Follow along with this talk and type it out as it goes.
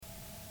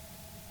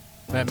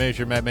Matt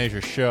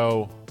Major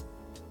Show.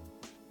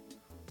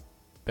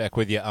 Back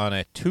with you on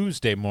a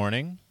Tuesday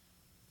morning,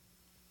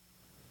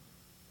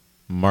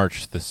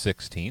 March the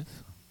 16th.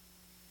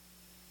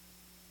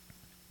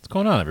 What's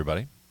going on,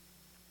 everybody?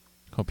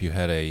 Hope you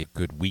had a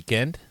good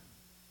weekend.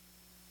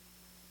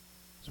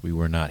 So we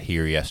were not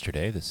here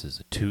yesterday. This is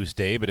a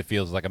Tuesday, but it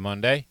feels like a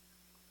Monday.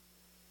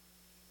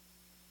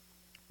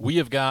 We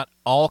have got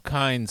all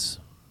kinds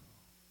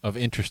of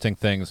interesting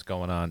things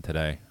going on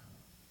today.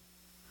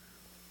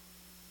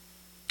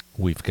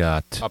 We've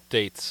got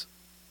updates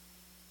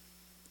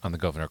on the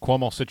Governor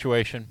Cuomo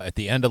situation. At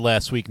the end of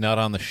last week, not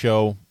on the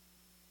show,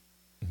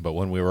 but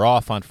when we were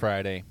off on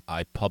Friday,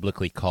 I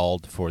publicly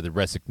called for the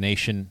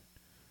resignation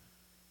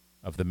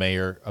of the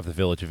mayor of the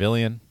village of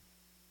Ilion.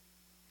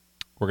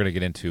 We're going to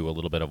get into a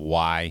little bit of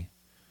why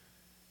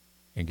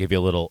and give you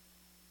a little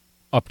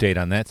update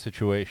on that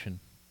situation.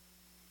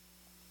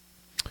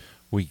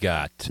 We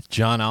got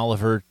John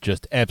Oliver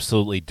just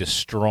absolutely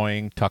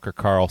destroying Tucker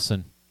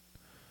Carlson.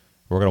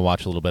 We're going to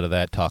watch a little bit of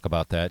that, talk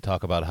about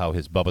how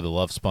his Bubba the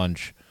Love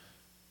Sponge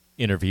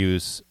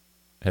interviews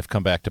have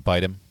come back to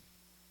bite him.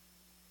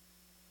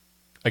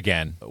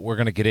 Again, we're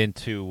going to get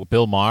into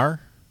Bill Maher.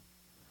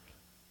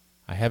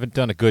 I haven't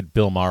done a good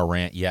Bill Maher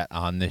rant yet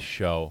on this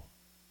show.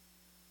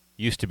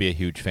 Used to be a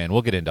huge fan.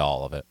 We'll get into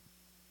all of it.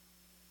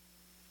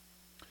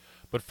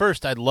 But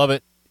first, I'd love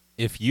it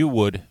if you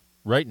would,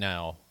 right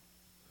now,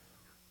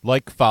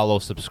 like, follow,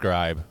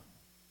 subscribe.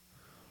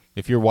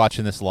 If you're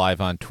watching this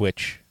live on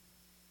Twitch,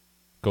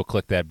 go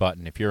click that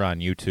button. If you're on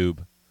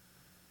YouTube,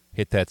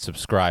 hit that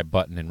subscribe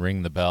button and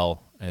ring the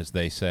bell, as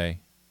they say.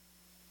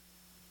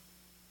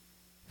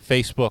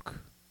 Facebook,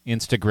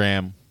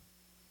 Instagram,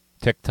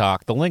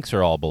 TikTok, the links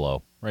are all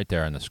below, right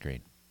there on the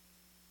screen.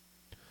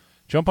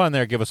 Jump on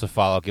there, give us a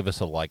follow, give us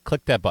a like.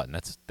 Click that button.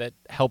 That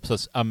helps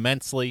us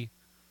immensely.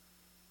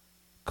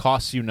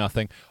 Costs you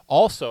nothing.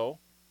 Also,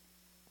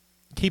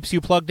 keeps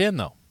you plugged in,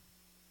 though.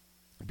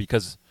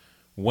 Because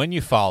when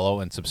you follow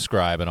and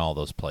subscribe in all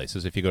those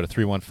places, if you go to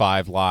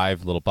 315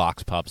 Live, little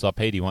box pops up.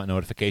 Hey, do you want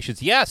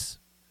notifications? Yes!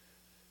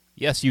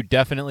 Yes, you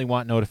definitely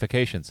want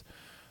notifications.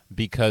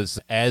 Because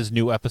as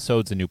new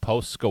episodes and new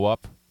posts go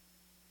up,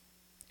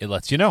 it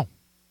lets you know.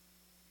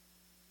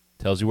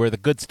 Tells you where the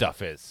good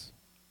stuff is.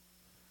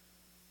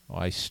 Well,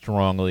 I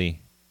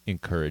strongly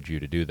encourage you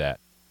to do that.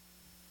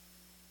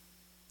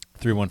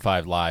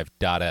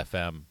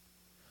 315live.fm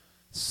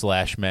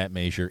 /Matt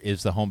Major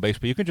is the home base,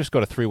 but you can just go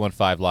to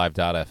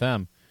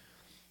 315live.fm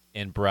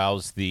and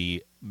browse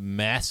the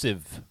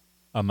massive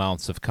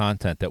amounts of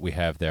content that we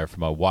have there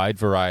from a wide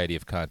variety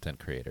of content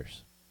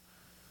creators.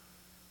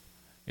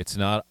 It's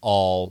not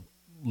all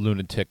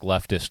lunatic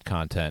leftist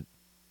content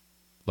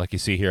like you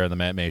see here on the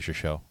Matt Major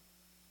Show.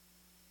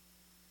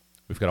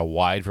 We've got a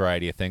wide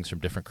variety of things from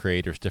different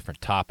creators, different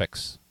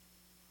topics,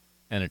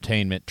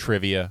 entertainment,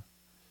 trivia.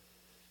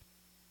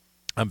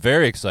 I'm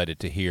very excited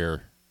to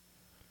hear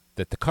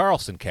that the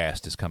Carlson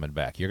cast is coming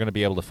back. You're going to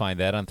be able to find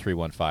that on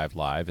 315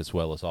 Live, as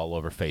well as all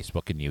over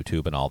Facebook and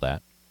YouTube and all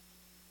that.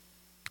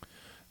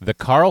 The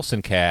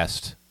Carlson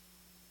cast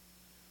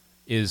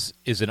is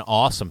an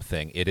awesome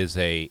thing. It is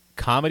a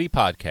comedy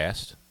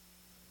podcast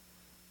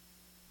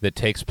that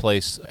takes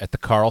place at the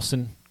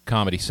Carlson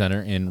Comedy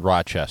Center in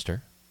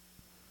Rochester.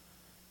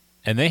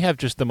 And they have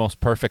just the most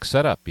perfect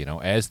setup,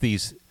 as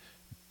these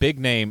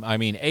big-name,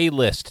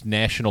 A-list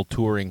national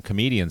touring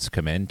comedians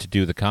come in to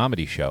do the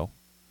comedy show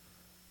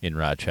in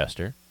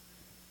Rochester.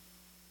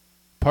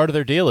 Part of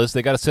their deal is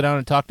they got to sit down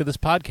and talk to this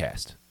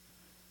podcast.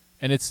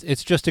 And it's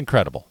just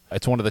incredible.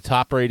 It's one of the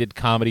top-rated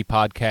comedy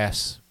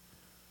podcasts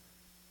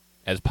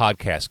as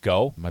podcasts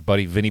go. My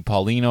buddy Vinny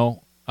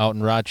Paulino out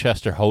in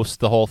Rochester hosts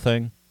the whole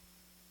thing.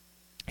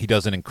 He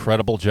does an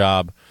incredible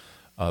job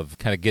of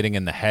kind of getting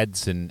in the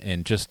heads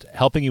and just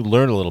helping you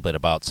learn a little bit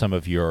about some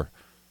of your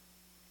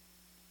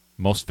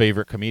most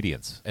favorite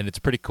comedians. And it's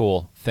pretty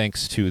cool,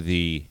 thanks to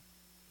the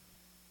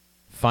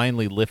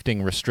finally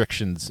lifting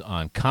restrictions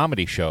on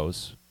comedy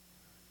shows.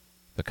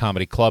 The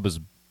comedy club has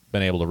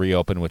been able to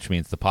reopen, which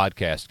means the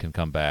podcast can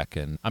come back.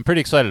 And I'm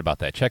pretty excited about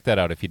that. Check that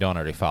out if you don't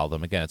already follow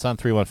them. Again, it's on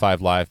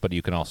 315 Live, but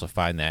you can also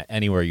find that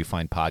anywhere you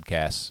find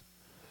podcasts.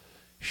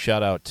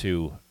 Shout out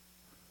to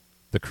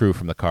the crew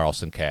from the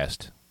Carlson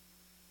cast.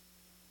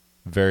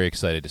 Very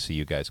excited to see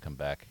you guys come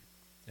back.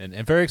 And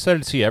very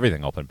excited to see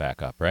everything open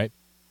back up, right?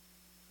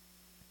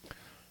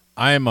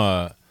 I am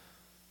a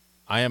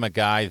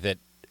guy that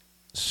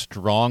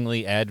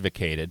strongly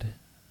advocated,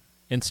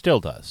 and still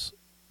does,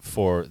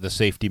 for the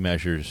safety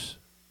measures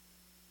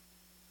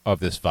of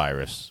this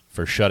virus,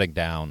 for shutting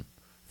down,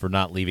 for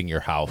not leaving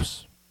your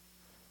house.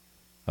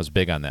 I was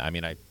big on that.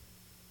 I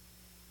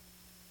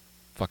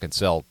fucking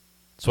sell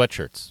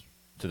sweatshirts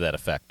to that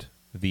effect.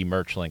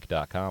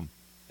 themerchlink.com,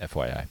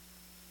 FYI.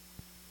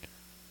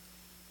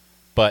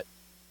 But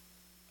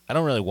I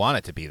don't really want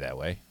it to be that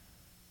way.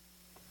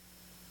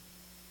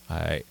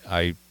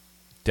 I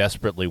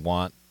desperately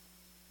want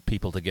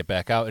people to get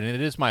back out. And it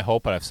is my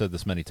hope, and I've said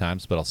this many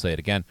times, but I'll say it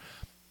again.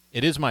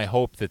 It is my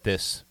hope that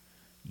this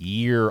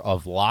year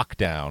of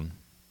lockdown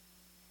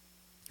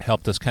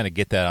helped us kind of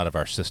get that out of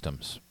our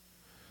systems.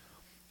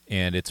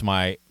 And it's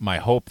my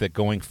hope that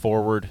going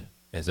forward,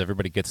 as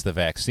everybody gets the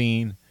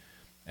vaccine,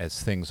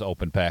 as things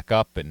open back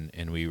up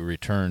and we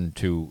return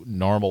to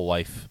normal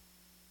life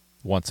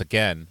once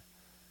again,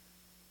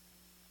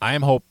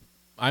 I'm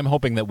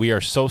hoping that we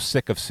are so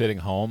sick of sitting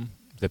home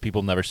that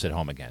people never sit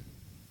home again.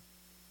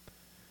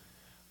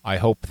 I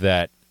hope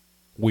that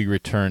we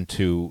return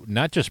to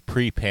not just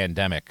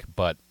pre-pandemic,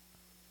 but,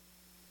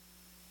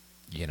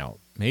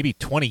 maybe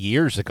 20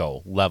 years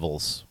ago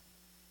levels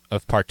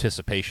of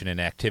participation in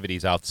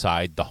activities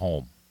outside the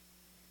home.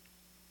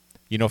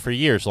 For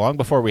years, long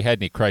before we had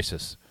any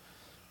crisis,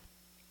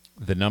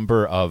 the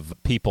number of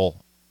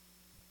people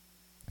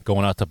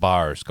going out to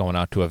bars, going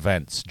out to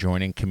events,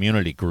 joining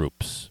community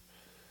groups,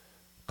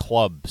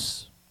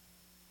 clubs,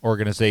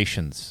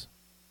 organizations,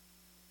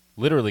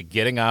 literally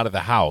getting out of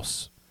the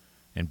house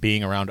and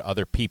being around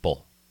other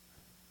people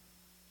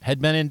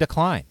had been in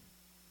decline.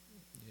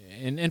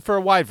 And for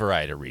a wide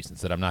variety of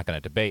reasons that I'm not going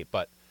to debate.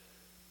 But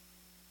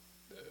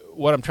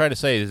what I'm trying to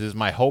say is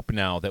my hope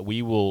now that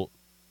we will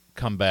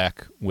come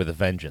back with a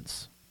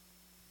vengeance.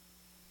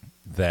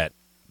 That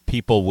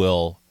people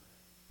will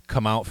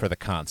come out for the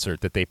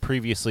concert that they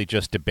previously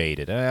just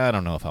debated. I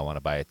don't know if I want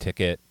to buy a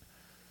ticket.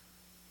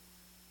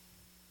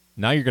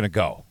 Now you're going to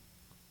go.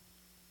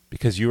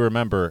 Because you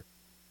remember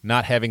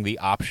not having the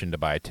option to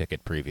buy a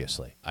ticket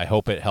previously. I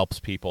hope it helps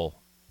people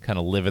kind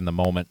of live in the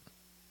moment.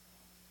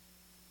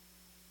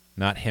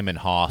 Not him and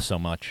haw so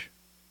much.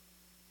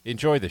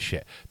 Enjoy this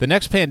shit. The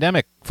next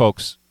pandemic,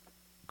 folks,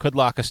 could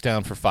lock us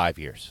down for 5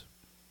 years.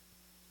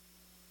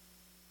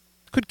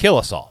 Could kill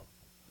us all.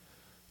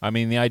 I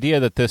mean, the idea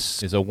that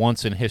this is a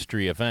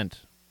once-in-history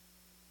event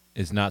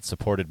is not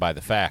supported by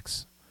the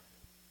facts.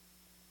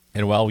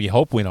 And while we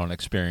hope we don't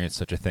experience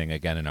such a thing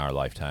again in our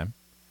lifetime,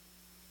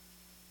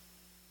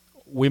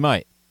 we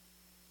might.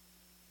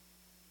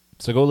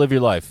 So go live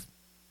your life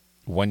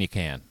when you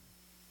can.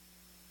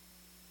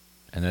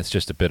 And that's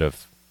just a bit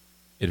of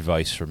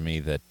advice from me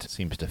that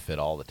seems to fit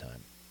all the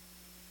time.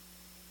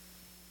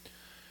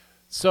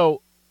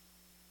 So,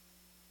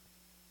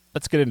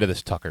 let's get into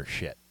this Tucker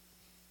shit.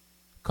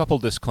 Couple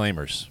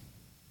disclaimers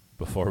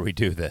before we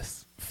do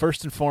this.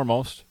 First and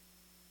foremost,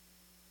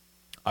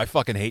 I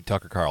fucking hate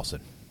Tucker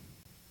Carlson.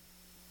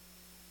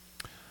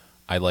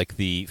 I like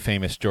the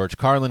famous George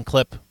Carlin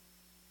clip.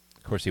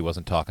 Of course, he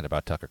wasn't talking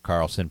about Tucker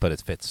Carlson, but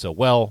it fits so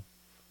well.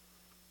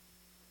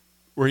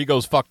 Where he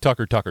goes, fuck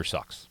Tucker, Tucker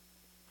sucks.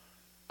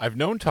 I've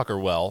known Tucker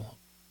well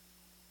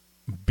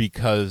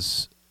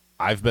because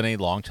I've been a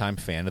longtime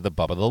fan of the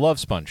Bubba the Love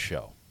Sponge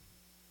show.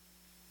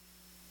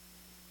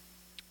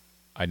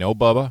 I know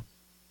Bubba.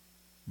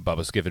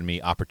 Bubba's given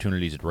me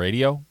opportunities at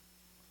radio.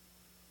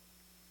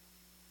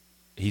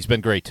 He's been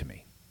great to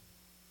me.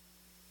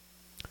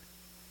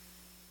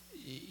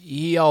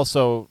 He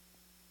also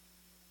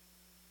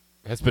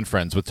has been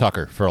friends with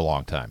Tucker for a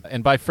long time.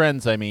 And by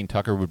friends, I mean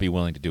Tucker would be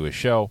willing to do his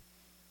show.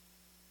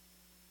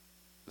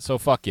 So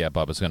fuck yeah,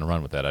 Bubba's going to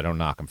run with that. I don't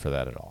knock him for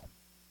that at all.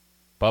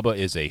 Bubba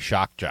is a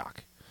shock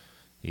jock.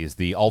 He is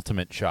the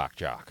ultimate shock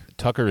jock.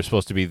 Tucker is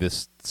supposed to be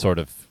this sort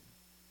of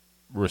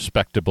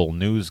respectable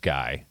news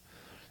guy.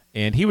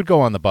 And he would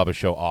go on the Bubba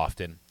show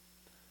often.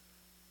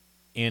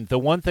 And the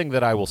one thing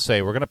that I will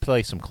say, we're going to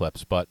play some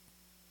clips, but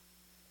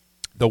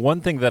the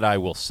one thing that I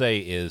will say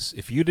is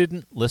if you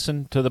didn't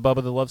listen to the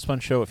Bubba the Love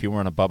Sponge show, if you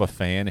weren't a Bubba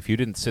fan, if you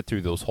didn't sit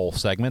through those whole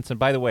segments, and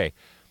by the way,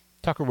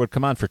 Tucker would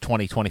come on for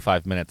 20,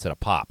 25 minutes at a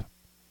pop.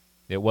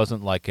 It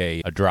wasn't like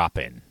a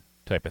drop-in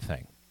type of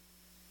thing.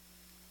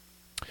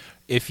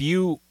 If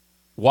you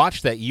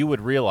watch that, you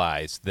would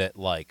realize that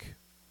like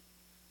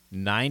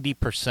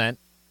 90%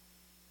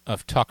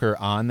 of Tucker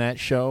on that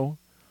show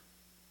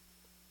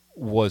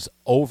was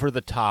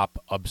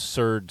over-the-top,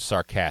 absurd,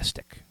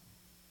 sarcastic.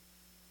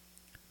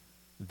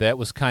 That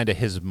was kind of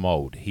his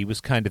mode. He was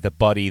kind of the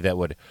buddy that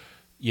would,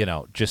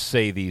 just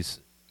say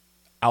these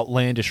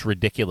outlandish,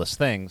 ridiculous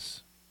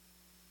things,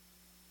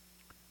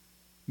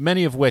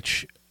 many of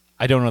which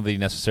I don't know that he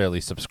necessarily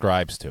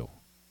subscribes to.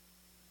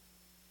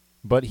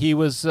 But he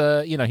was,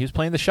 he was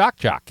playing the shock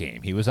jock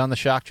game. He was on the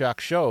shock jock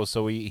show,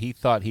 so he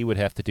thought he would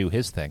have to do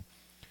his thing.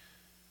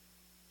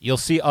 You'll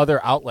see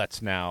other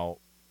outlets now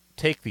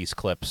take these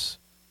clips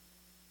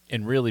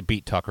and really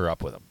beat Tucker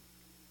up with them.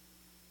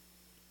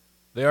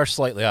 They are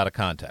slightly out of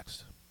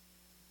context.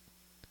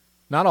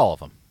 Not all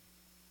of them.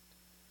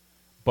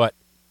 But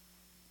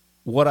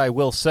what I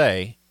will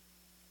say,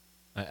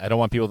 I don't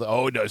want people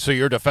to, so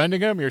you're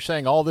defending him? You're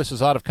saying all this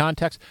is out of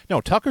context? No,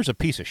 Tucker's a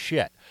piece of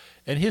shit.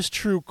 And his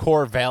true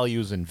core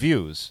values and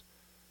views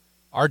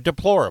are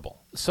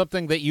deplorable.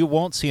 Something that you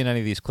won't see in any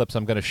of these clips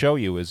I'm going to show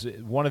you is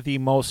one of the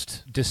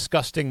most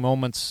disgusting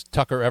moments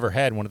Tucker ever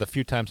had, one of the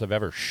few times I've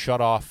ever shut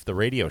off the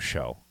radio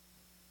show,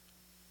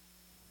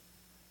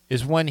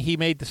 is when he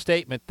made the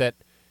statement that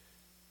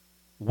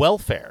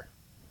welfare,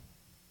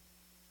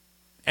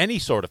 any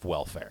sort of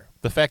welfare,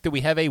 the fact that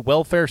we have a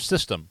welfare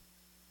system,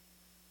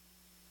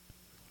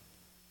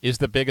 is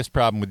the biggest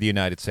problem with the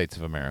United States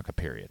of America,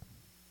 period.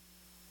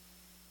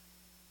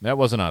 That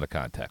wasn't out of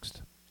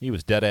context. He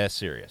was dead-ass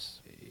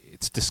serious.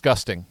 It's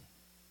disgusting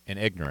and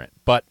ignorant.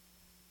 But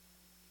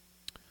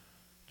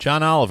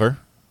John Oliver,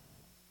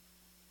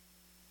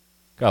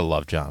 gotta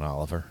love John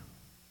Oliver.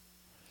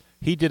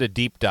 He did a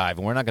deep dive,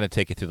 and we're not going to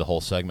take you through the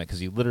whole segment because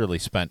he literally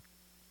spent,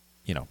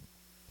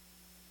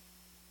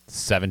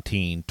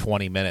 17,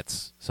 20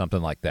 minutes,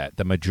 something like that,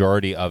 the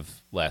majority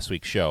of last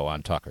week's show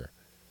on Tucker.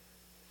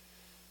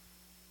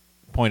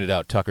 Pointed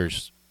out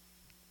Tucker's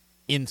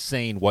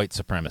insane white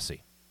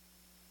supremacy.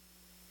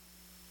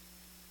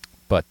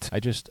 But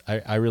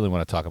I really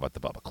want to talk about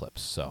the Bubba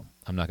clips, so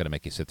I'm not going to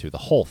make you sit through the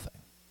whole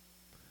thing.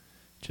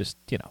 Just,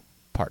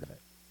 part of it.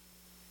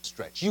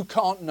 Stretch. You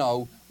can't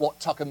know what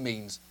Tucker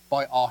means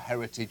by our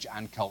heritage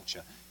and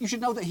culture. You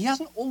should know that he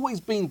hasn't always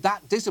been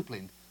that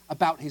disciplined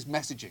about his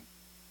messaging.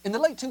 In the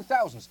late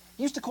 2000s,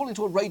 he used to call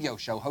into a radio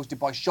show hosted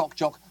by shock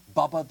jock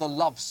Bubba the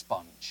Love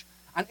Sponge.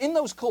 And in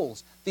those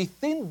calls, the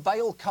thin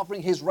veil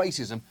covering his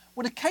racism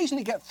would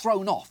occasionally get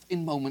thrown off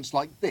in moments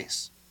like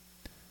this.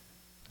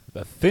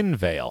 The thin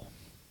veil.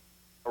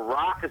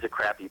 Iraq is a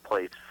crappy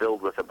place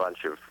filled with a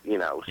bunch of,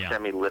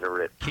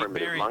 semi-literate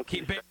primitive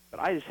monkeys. But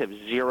I just have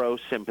zero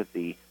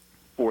sympathy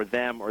for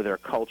them or their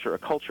culture, a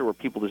culture where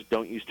people just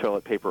don't use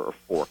toilet paper or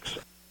forks.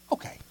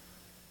 Okay.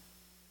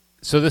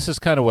 So this is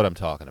kind of what I'm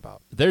talking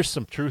about. There's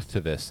some truth to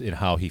this in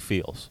how he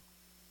feels.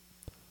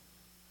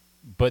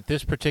 But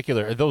this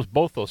particular,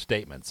 both those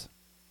statements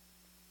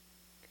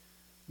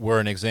were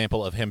an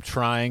example of him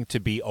trying to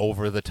be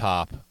over the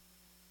top,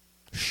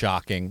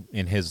 shocking,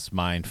 in his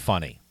mind,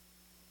 funny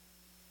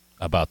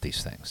about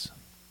these things.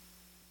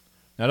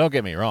 Now, don't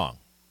get me wrong.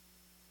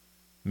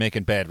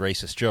 Making bad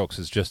racist jokes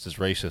is just as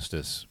racist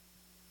as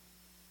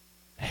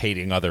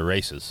hating other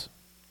races.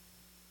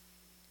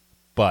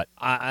 But,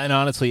 and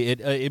honestly,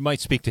 it might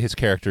speak to his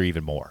character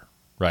even more,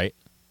 right?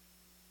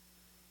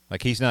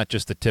 Like, he's not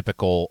just the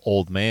typical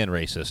old man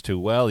racist who,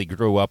 well, he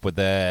grew up with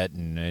that,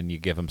 and you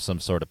give him some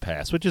sort of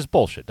pass, which is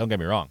bullshit, don't get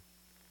me wrong.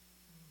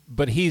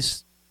 But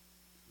he's,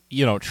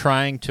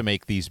 trying to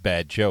make these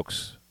bad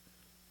jokes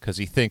because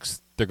he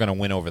thinks they're going to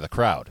win over the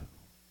crowd.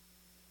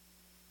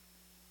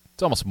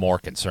 It's almost more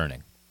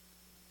concerning.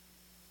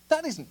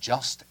 That isn't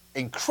just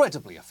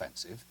incredibly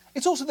offensive.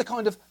 It's also the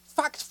kind of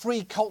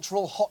fact-free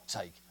cultural hot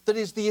take that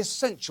is the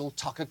essential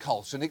Tucker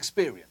Carlson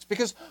experience.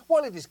 Because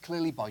while it is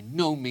clearly by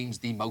no means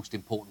the most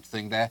important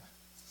thing there,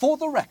 for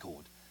the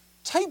record,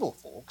 table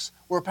forks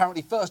were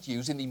apparently first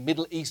used in the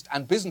Middle East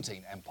and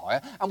Byzantine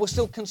Empire and were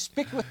still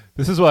conspicuous.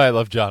 This is why I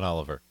love John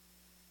Oliver.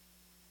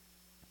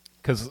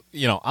 Because,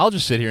 I'll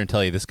just sit here and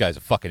tell you this guy's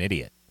a fucking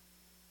idiot.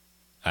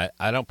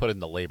 I don't put in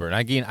the labor. And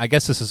again, I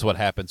guess this is what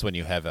happens when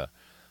you have a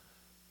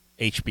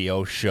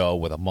HBO show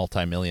with a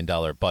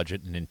multi-million-dollar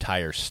budget, an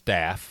entire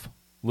staff,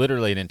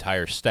 literally an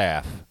entire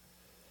staff,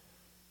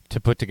 to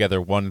put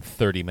together one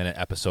 30-minute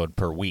episode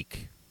per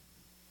week.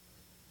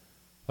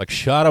 Like,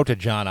 shout out to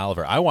John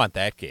Oliver. I want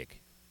that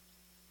gig.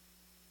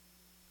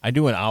 I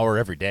do an hour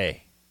every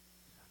day.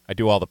 I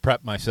do all the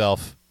prep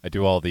myself. I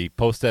do all the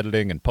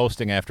post-editing and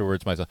posting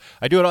afterwards myself.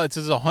 I do it all. This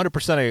is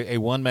 100% a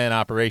one-man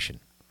operation.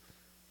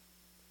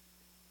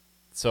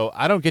 So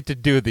I don't get to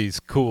do these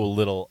cool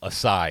little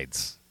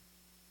asides.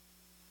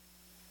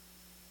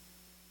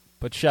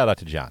 But shout out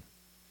to John.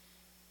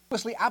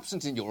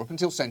 Absent in Europe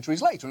until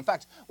centuries later. In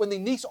fact, when the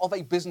niece of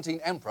a Byzantine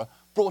emperor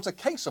brought a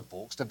case of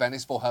forks to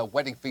Venice for her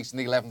wedding feast in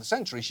the 11th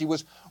century, she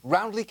was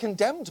roundly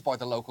condemned by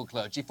the local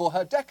clergy for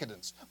her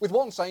decadence, with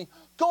one saying,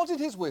 God in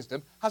his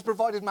wisdom has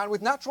provided man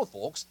with natural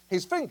forks,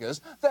 his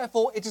fingers,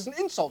 therefore it is an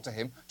insult to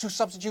him to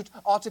substitute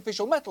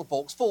artificial metal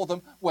forks for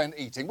them when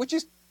eating, which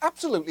is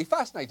absolutely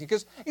fascinating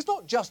because it's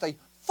not just a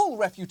full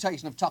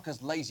refutation of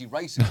Tucker's lazy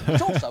racism,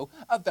 it's also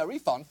a very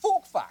fun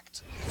fork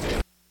fact.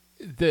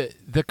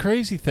 The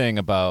crazy thing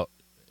about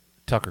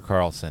Tucker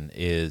Carlson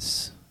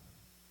is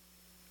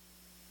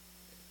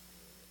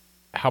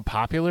how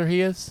popular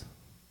he is.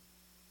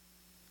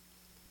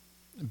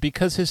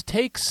 Because his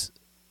takes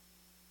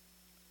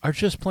are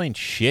just plain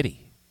shitty.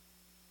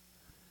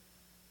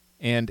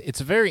 And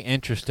it's very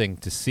interesting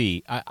to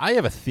see. I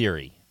have a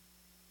theory.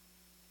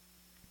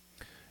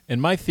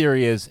 And my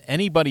theory is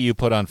anybody you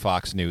put on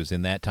Fox News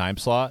in that time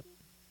slot,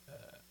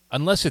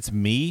 unless it's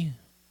me,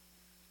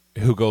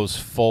 who goes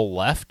full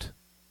left,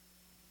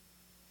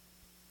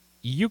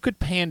 you could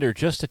pander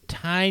just a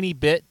tiny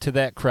bit to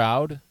that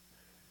crowd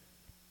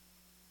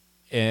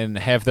and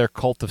have their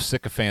cult of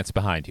sycophants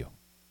behind you.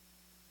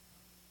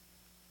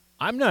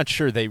 I'm not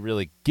sure they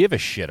really give a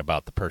shit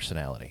about the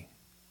personality.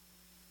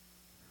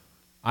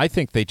 I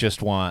think they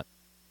just want,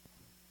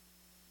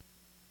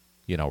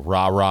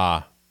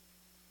 rah-rah.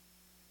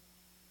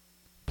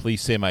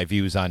 Please say my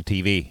views on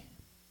TV.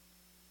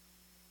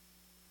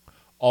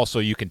 Also,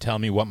 you can tell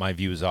me what my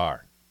views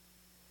are,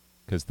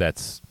 because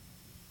that's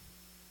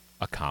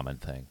a common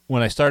thing.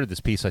 When I started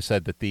this piece, I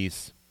said that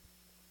these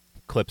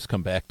clips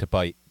come back to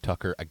bite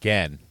Tucker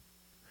again.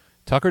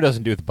 Tucker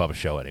doesn't do the Bubba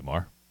Show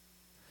anymore,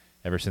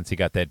 ever since he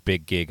got that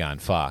big gig on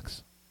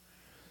Fox.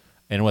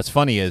 And what's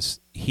funny is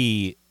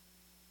he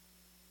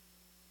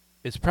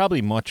is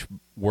probably much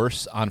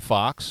worse on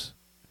Fox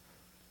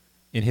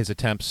in his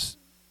attempts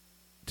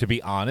to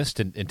be honest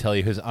and tell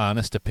you his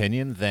honest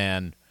opinion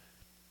than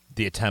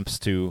the attempts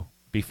to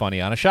be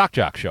funny on a shock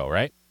jock show,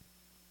 right?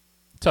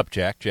 What's up,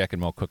 Jack? Jack and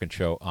Mo Cooking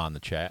Show on the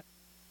chat.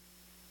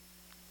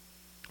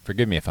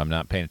 Forgive me if I'm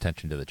not paying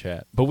attention to the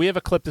chat. But we have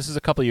a clip. This is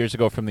a couple years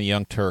ago from the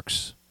Young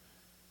Turks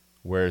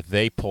where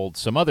they pulled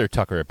some other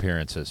Tucker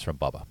appearances from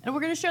Bubba. And we're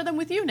going to share them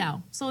with you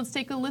now. So let's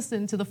take a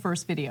listen to the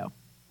first video.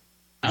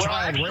 Well,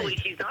 actually,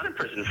 he's not in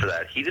prison for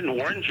that. He didn't.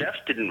 Warren Jeffs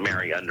didn't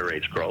marry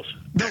underage girls.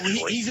 No,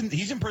 he's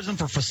in prison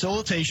for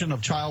facilitation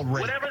of child rape.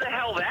 Whatever the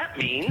hell that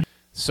means.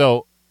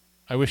 So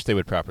I wish they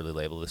would properly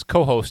label this.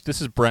 Co-host,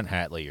 this is Brent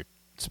Hatley you're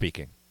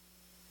speaking.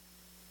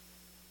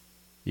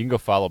 You can go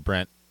follow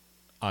Brent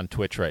on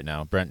Twitch right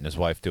now. Brent and his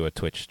wife do a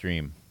Twitch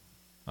stream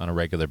on a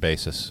regular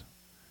basis.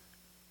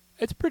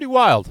 It's pretty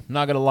wild,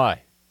 not going to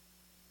lie.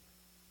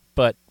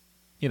 But,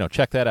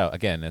 check that out.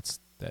 Again, it's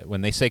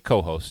when they say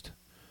co-host,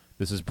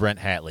 this is Brent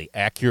Hatley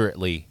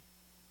accurately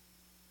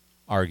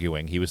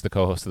arguing. He was the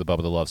co-host of the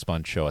Bubba the Love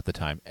Sponge show at the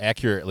time,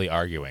 accurately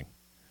arguing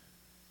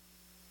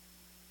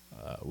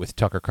with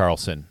Tucker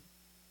Carlson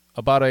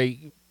about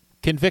a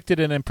convicted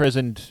and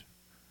imprisoned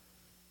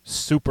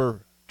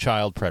super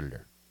child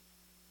predator.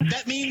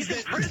 That means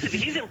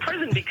he's in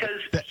prison because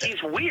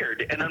he's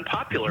weird and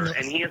unpopular,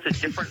 and he has a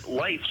different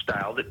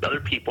lifestyle that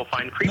other people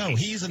find creepy. No,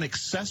 he's an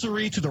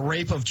accessory to the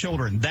rape of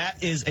children.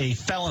 That is a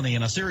felony,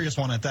 and a serious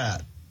one at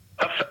that.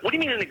 What do you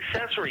mean an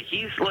accessory?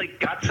 He's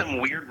got some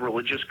weird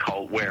religious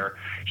cult where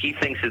he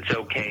thinks it's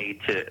okay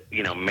to,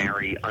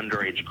 marry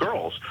underage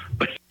girls.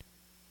 But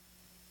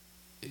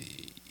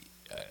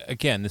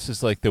again, this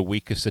is like the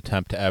weakest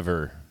attempt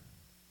ever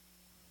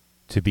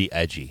to be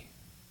edgy.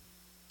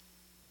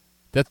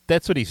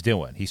 That's what he's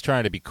doing. He's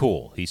trying to be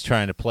cool. He's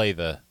trying to play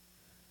the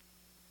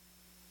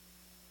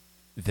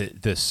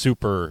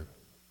super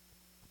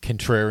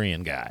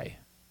contrarian guy.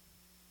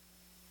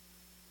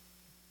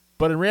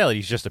 But in reality,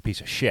 he's just a piece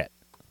of shit.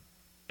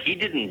 He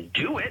didn't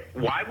do it.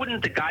 Why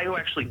wouldn't the guy who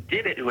actually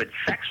did it, who had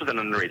sex with an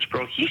underage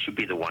girl, he should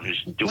be the one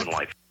who's doing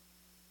life?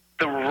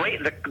 The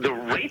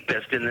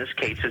rapist in this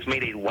case has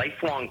made a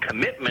lifelong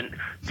commitment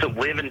to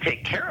live and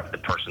take care of the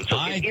person. So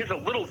it is a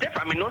little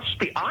different. I mean, let's just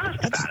be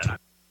honest about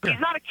it. He's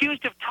not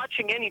accused of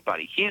touching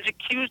anybody. He is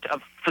accused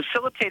of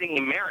facilitating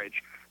a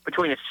marriage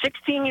between a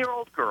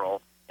 16-year-old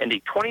girl and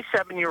a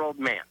 27-year-old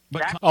man.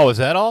 Is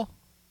that all?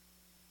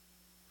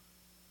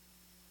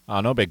 Oh,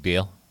 no big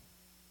deal.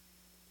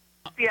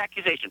 That's the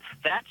accusation.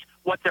 That's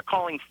what they're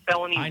calling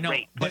felony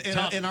rape. But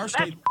in our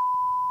state...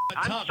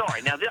 I'm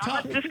sorry. Now,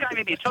 this guy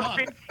may be a tough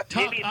rape,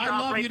 maybe a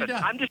child rapist.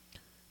 I'm just...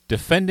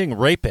 Defending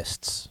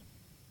rapists.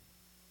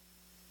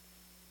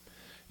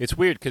 It's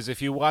weird because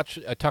if you watch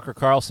a Tucker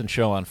Carlson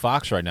show on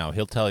Fox right now,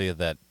 he'll tell you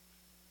that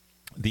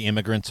the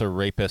immigrants are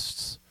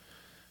rapists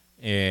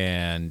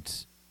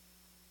and,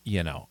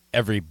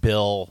 every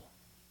bill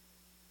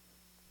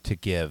to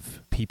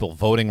give people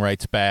voting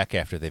rights back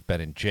after they've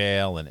been in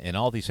jail and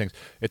all these things.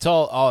 It's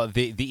all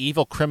the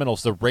evil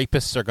criminals, the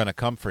rapists are going to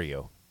come for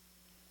you.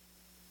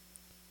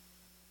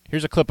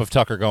 Here's a clip of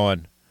Tucker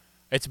going,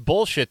 it's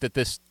bullshit that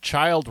this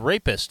child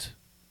rapist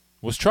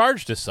was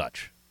charged as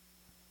such.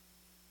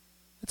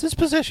 It's his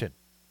position.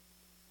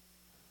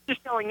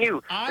 Just telling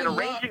you that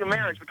arranging a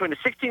marriage between a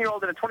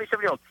 16-year-old and a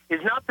 27-year-old is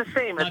not the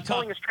same as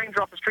pulling a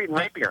stranger off the street and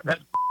raping her.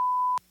 That's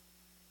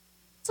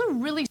a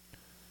really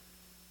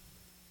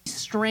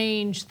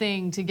strange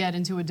thing to get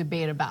into a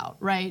debate about,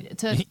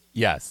 right?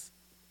 Yes.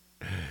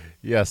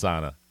 Yes,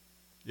 Anna.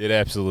 It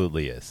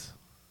absolutely is.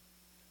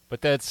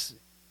 But that's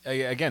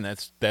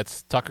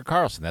Tucker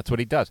Carlson. That's what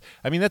he does.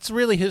 I mean, that's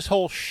really his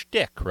whole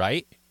shtick,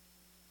 right?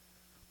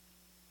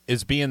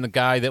 Is being the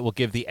guy that will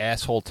give the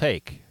asshole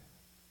take.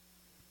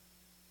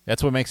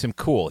 That's what makes him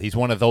cool. He's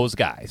one of those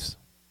guys.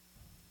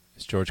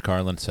 As George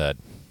Carlin said,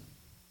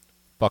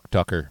 fuck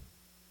Tucker.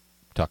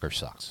 Tucker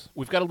sucks.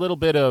 We've got a little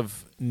bit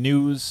of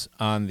news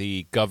on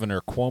the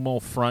Governor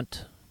Cuomo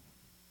front.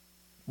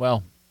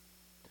 Well,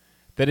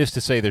 that is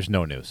to say there's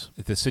no news.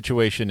 The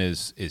situation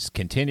is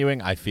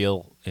continuing. I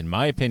feel, in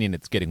my opinion,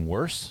 it's getting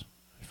worse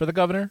for the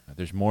governor.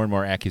 There's more and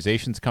more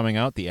accusations coming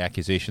out. The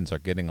accusations are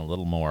getting a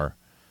little more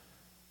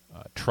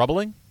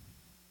troubling.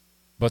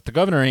 But the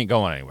governor ain't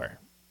going anywhere,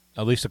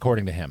 at least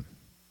according to him.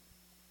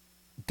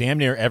 Damn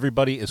near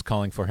everybody is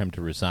calling for him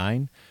to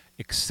resign,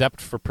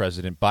 except for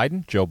President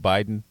Biden. Joe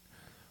Biden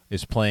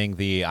is playing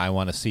the I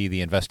want to see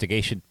the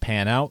investigation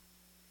pan out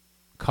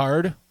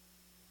card,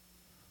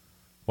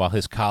 while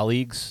his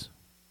colleagues,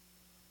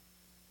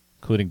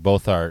 including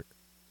both our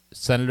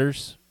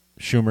senators,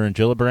 Schumer and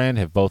Gillibrand,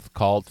 have both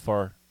called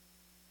for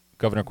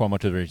Governor Cuomo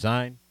to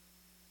resign.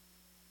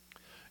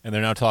 And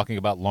they're now talking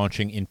about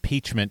launching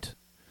impeachment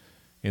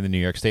in the New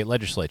York State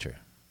legislature.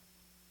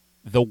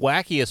 The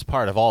wackiest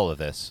part of all of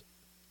this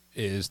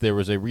is there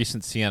was a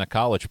recent Siena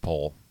College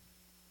poll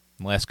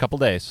in the last couple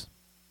days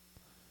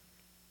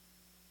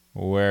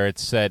where it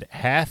said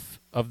half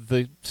of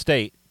the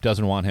state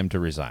doesn't want him to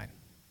resign.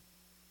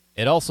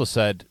 It also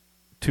said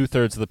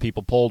 2/3 of the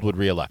people polled would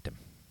reelect him.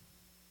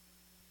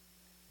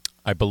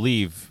 I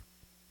believe,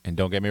 and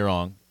don't get me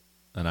wrong,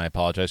 and I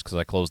apologize because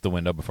I closed the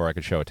window before I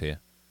could show it to you,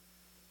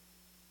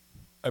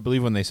 I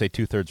believe when they say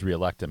 2/3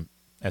 reelect him,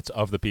 that's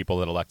of the people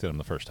that elected him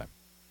the first time.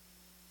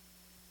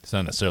 It's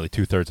not necessarily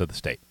 2/3 of the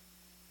state.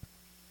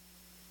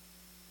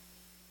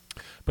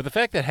 But the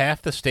fact that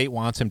half the state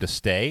wants him to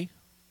stay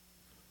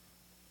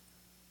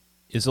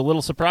is a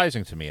little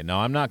surprising to me. And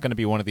now I'm not going to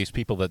be one of these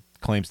people that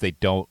claims they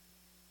don't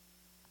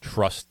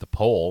trust the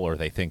poll or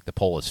they think the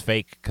poll is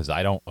fake, because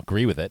I don't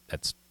agree with it.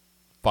 That's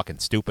fucking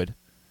stupid.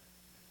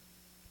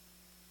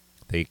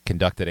 They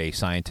conducted a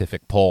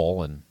scientific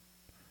poll and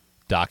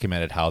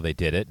documented how they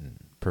did it and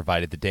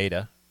provided the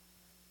data.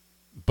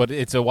 But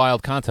it's a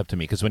wild concept to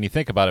me, because when you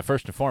think about it,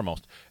 first and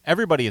foremost,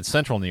 everybody in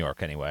central New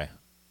York anyway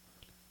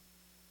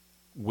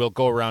will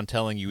go around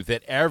telling you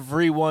that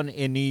everyone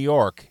in New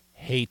York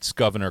hates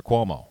Governor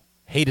Cuomo,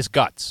 hate his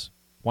guts,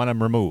 want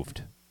him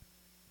removed.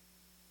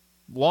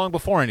 Long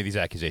before any of these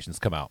accusations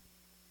come out,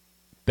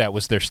 that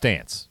was their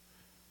stance.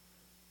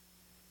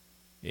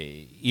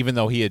 Even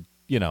though he had,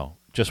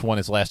 just won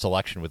his last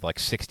election with like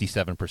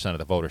 67% of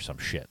the vote or some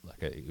shit.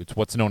 Like it's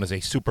what's known as a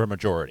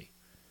supermajority,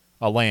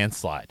 a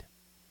landslide.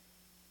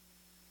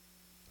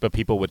 But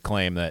people would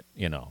claim that,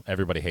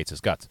 everybody hates his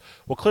guts.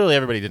 Well, clearly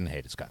everybody didn't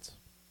hate his guts.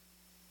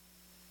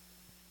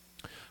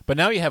 But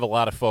now you have a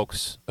lot of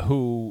folks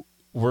who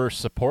were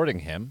supporting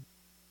him,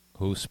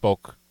 who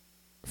spoke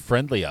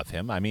friendly of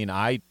him. I mean,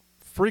 I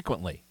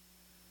frequently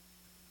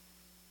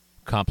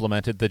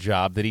complimented the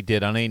job that he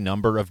did on a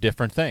number of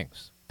different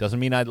things. Doesn't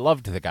mean I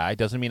loved the guy.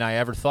 Doesn't mean I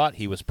ever thought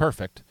he was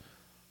perfect.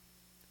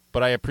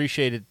 But I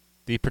appreciated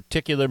the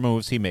particular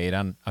moves he made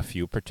on a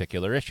few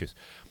particular issues.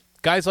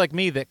 Guys like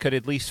me that could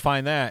at least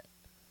find that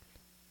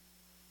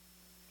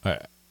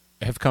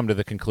have come to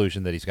the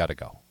conclusion that he's got to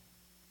go.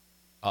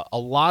 A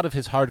lot of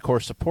his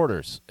hardcore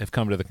supporters have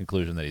come to the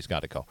conclusion that he's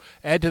got to go.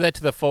 Add to that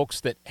to the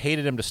folks that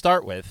hated him to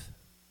start with,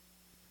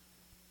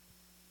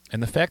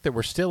 and the fact that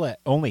we're still at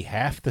only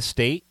half the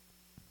state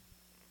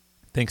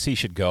thinks he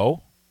should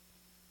go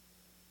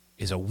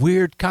is a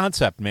weird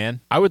concept,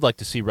 man. I would like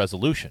to see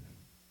resolution.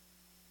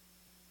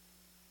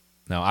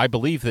 Now, I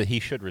believe that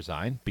he should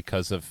resign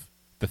because of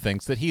the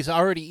things that he's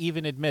already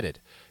even admitted.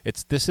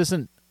 This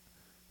isn't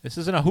a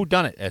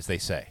whodunit, as they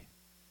say.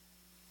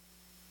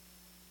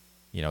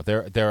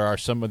 There are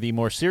some of the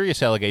more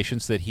serious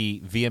allegations that he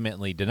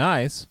vehemently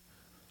denies,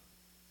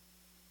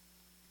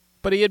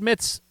 but he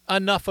admits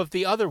enough of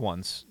the other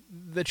ones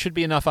that should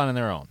be enough on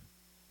their own.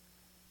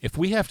 If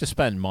we have to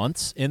spend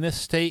months in this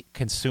state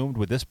consumed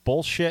with this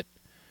bullshit,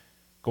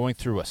 going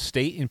through a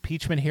state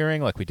impeachment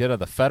hearing like we did on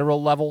the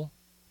federal level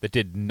that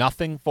did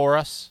nothing for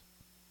us,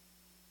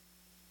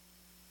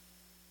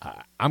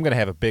 I'm going to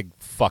have a big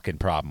fucking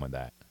problem with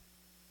that.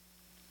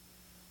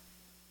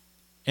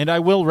 And I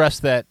will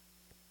rest that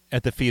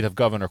at the feet of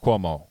Governor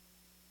Cuomo,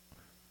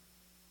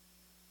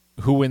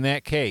 who in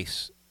that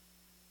case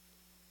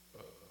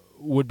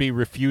would be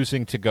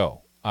refusing to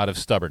go out of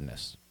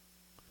stubbornness.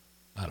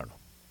 I don't know.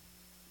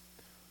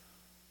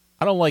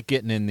 I don't like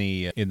getting in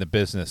the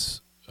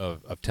business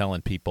of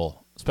telling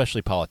people,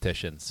 especially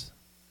politicians,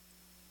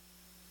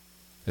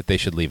 that they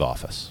should leave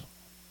office.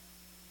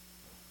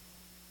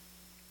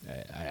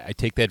 I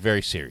take that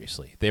very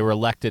seriously. They were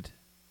elected.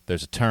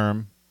 There's a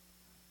term.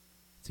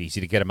 It's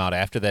easy to get them out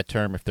after that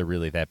term if they're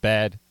really that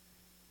bad.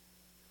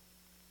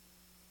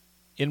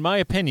 In my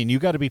opinion, you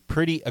got to be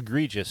pretty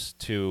egregious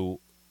to,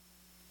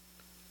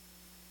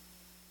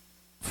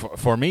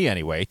 for me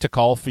anyway, to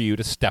call for you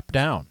to step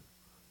down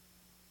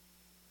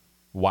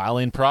while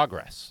in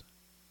progress,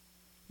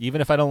 even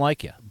if I don't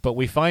like you. But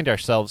we find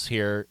ourselves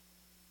here,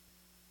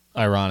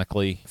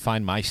 ironically,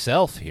 find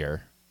myself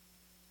here,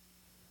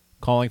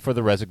 calling for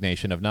the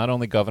resignation of not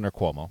only Governor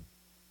Cuomo,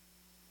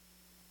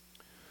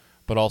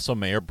 but also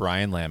Mayor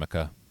Brian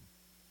Lamicka,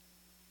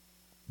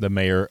 the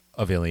mayor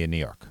of Ilion, New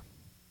York.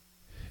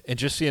 And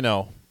just so you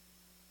know,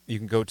 you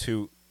can go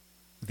to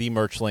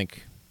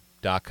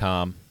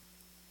themerchlink.com.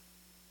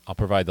 I'll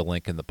provide the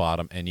link in the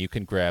bottom, and you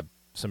can grab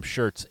some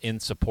shirts in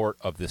support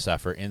of this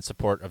effort, in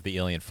support of the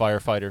Ilion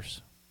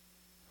firefighters.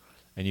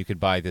 And you can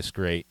buy this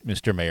great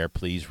Mr. Mayor,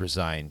 Please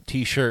Resign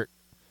t-shirt.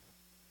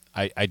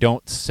 I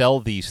don't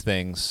sell these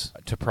things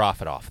to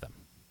profit off them.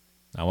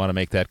 I want to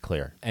make that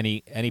clear.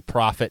 Any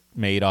profit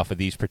made off of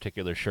these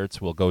particular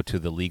shirts will go to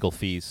the legal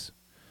fees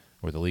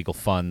or the legal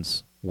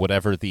funds,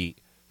 whatever the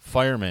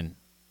firemen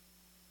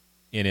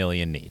in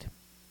Ilion need.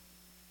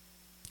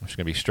 I'm just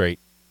going to be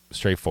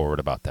straightforward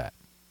about that.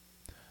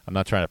 I'm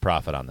not trying to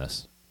profit on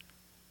this.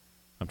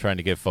 I'm trying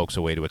to give folks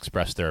a way to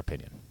express their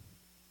opinion.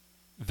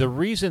 The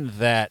reason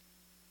that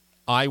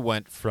I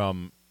went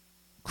from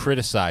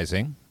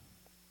criticizing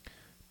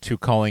to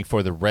calling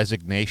for the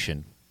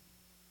resignation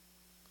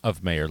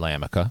of Mayor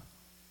Lamicka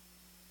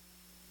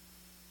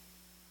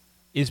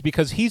is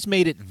because he's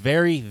made it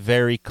very,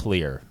 very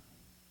clear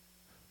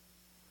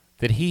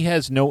that he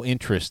has no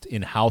interest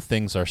in how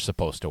things are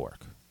supposed to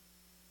work.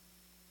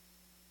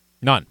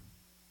 None.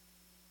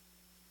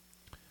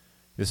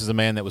 This is a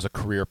man that was a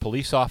career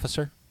police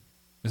officer.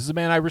 This is a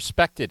man I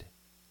respected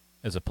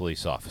as a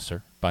police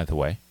officer, by the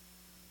way.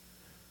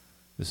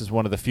 This is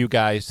one of the few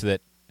guys that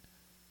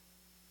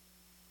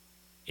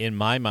in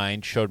my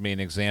mind, showed me an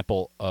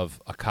example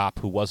of a cop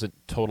who wasn't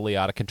totally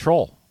out of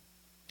control.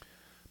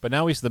 But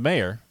now he's the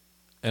mayor,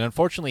 and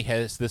unfortunately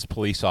has this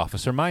police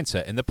officer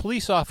mindset. And the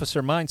police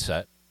officer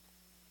mindset,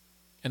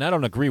 and I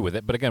don't agree with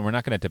it, but again, we're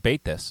not going to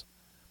debate this.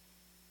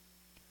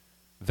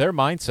 Their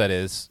mindset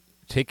is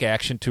take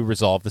action to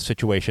resolve the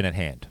situation at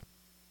hand.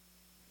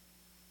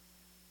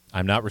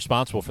 I'm not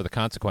responsible for the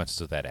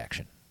consequences of that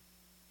action.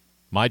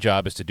 My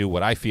job is to do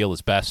what I feel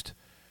is best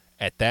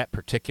at that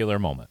particular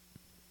moment.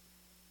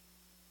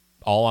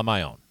 All on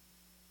my own.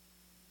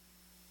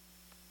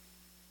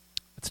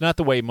 It's not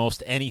the way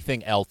most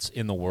anything else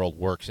in the world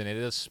works, and it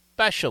is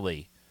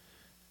especially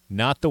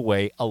not the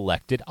way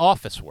elected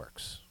office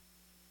works.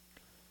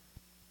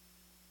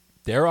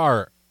 There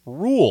are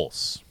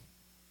rules.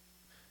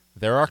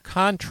 There are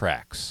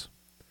contracts.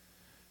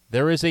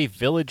 There is a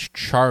village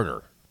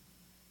charter.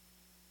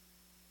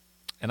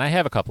 And I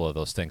have a couple of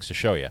those things to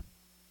show you.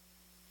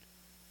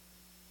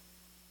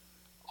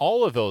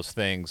 All of those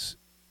things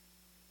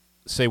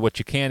say what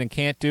you can and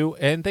can't do,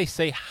 and they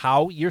say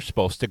how you're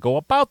supposed to go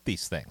about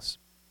these things.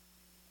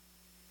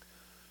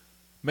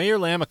 Mayor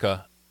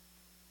Lamica,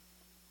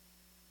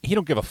 he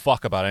don't give a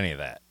fuck about any of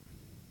that.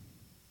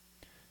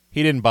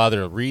 He didn't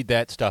bother to read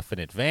that stuff in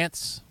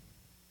advance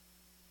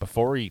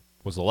before he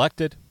was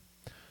elected.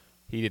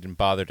 He didn't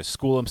bother to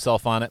school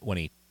himself on it when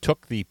he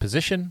took the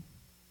position.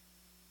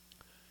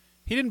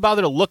 He didn't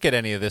bother to look at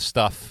any of this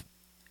stuff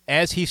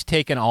as he's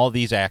taken all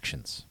these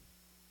actions.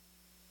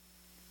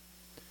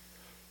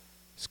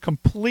 It's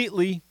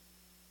completely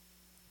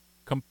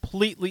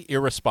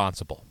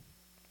irresponsible.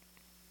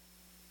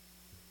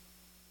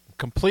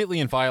 Completely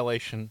in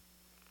violation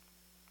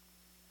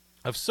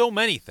of so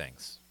many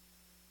things.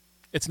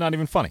 It's not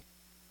even funny.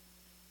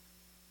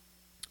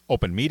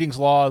 Open meetings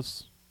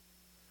laws.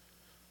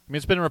 I mean,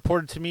 it's been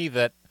reported to me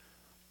that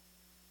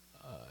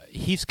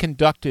he's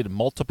conducted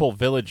multiple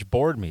village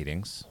board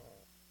meetings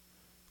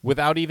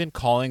without even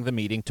calling the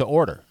meeting to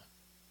order.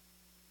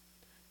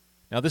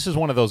 Now, this is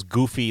one of those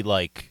goofy,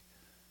 like,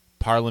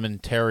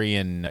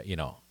 parliamentarian,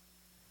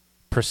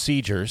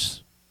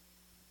 procedures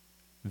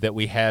that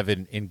we have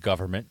in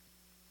government.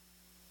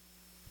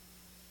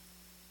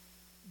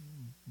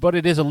 But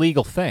it is a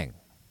legal thing.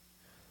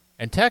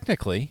 And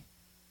technically,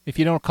 if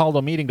you don't call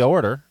the meeting to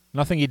order,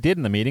 nothing you did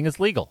in the meeting is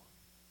legal.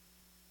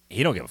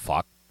 He don't give a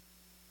fuck.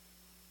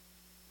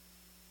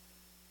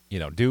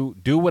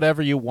 Do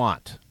whatever you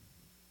want.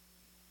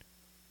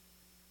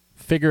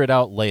 Figure it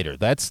out later.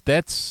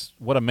 That's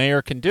what a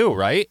mayor can do,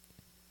 right?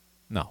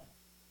 No.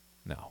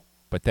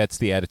 But that's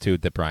the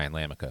attitude that Brian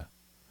Lamica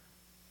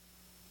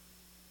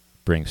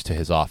brings to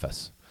his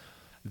office.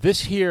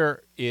 This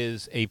here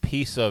is a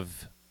piece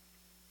of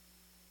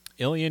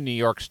Ilion, New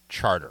York's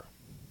charter.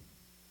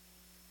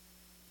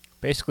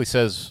 Basically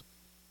says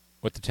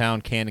what the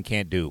town can and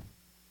can't do.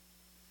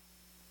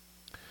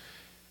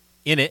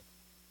 In it,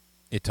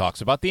 it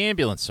talks about the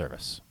ambulance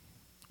service,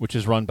 which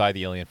is run by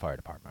the Ilion Fire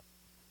Department.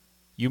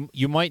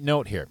 You might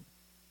note here,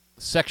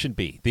 Section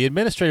B, the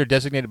administrator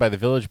designated by the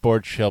village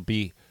board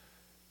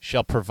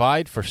shall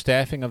provide for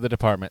staffing of the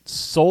department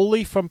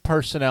solely from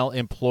personnel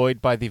employed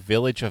by the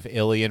Village of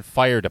Ilion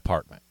Fire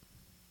Department.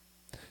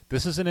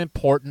 This is an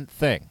important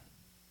thing,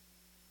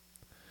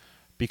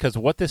 because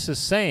what this is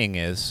saying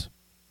is,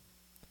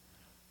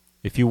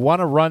 if you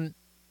want to run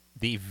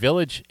the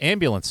village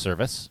ambulance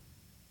service,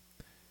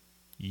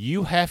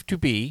 you have to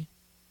be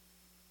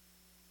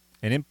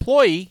an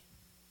employee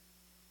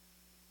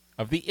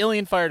of the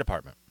Ilion Fire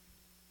Department.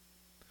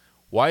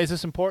 Why is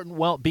this important?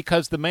 Well,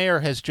 because the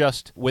mayor has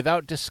just,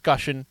 without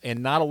discussion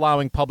and not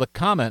allowing public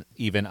comment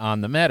even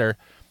on the matter,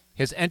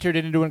 has entered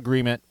into an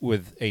agreement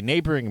with a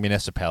neighboring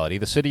municipality,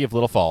 the city of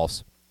Little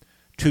Falls,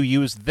 to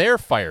use their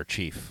fire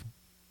chief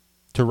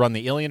to run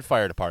the Ilion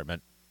Fire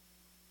Department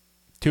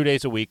 2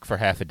 days a week for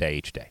half a day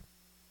each day.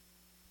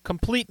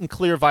 Complete and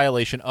clear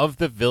violation of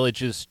the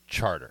village's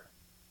charter.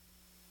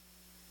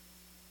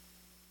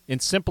 In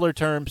simpler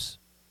terms,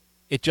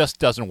 it just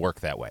doesn't work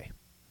that way.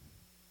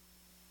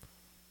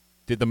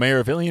 Did the mayor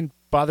of Ilion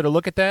bother to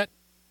look at that?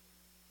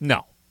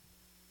 No.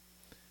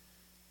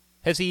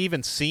 Has he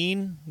even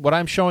seen what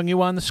I'm showing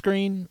you on the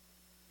screen,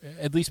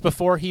 at least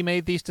before he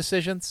made these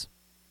decisions?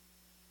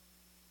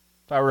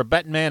 If I were a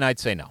betting man, I'd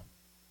say no.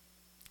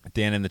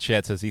 Dan in the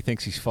chat says he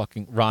thinks he's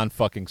fucking Ron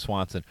fucking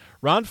Swanson.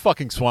 Ron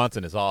fucking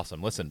Swanson is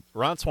awesome. Listen,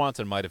 Ron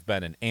Swanson might have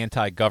been an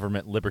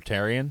anti-government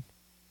libertarian,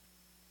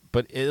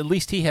 but at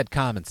least he had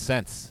common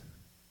sense.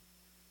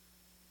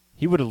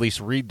 He would at least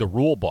read the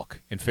rule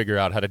book and figure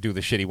out how to do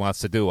the shit he wants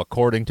to do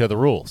according to the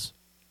rules.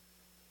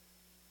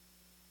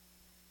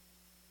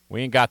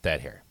 We ain't got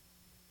that here.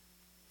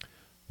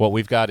 What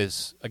we've got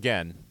is,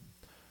 again,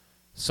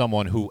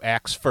 someone who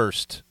acts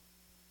first,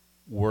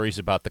 worries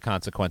about the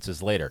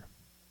consequences later.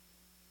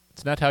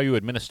 It's not how you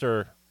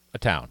administer a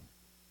town.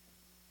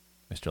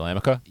 Mr.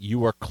 Lamica,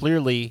 you are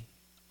clearly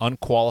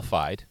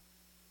unqualified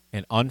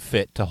and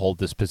unfit to hold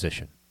this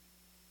position.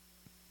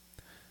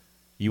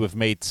 You have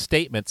made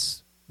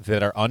statements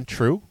that are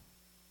untrue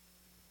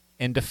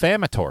and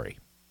defamatory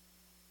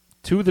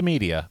to the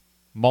media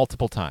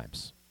multiple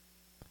times.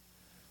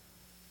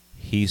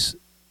 He's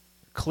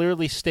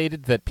clearly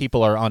stated that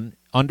people are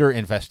under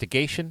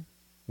investigation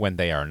when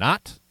they are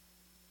not.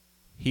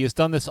 He has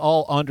done this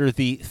all under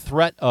the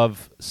threat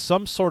of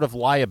some sort of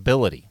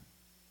liability.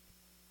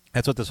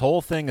 That's what this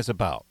whole thing is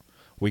about.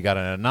 We got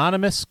an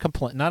anonymous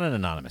complaint, not an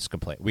anonymous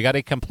complaint. We got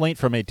a complaint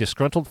from a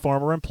disgruntled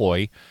former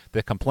employee.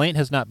 The complaint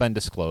has not been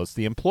disclosed.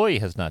 The employee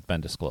has not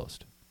been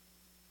disclosed.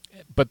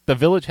 But the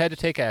village had to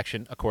take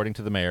action, according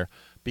to the mayor,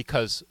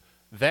 because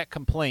that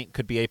complaint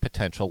could be a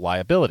potential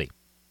liability.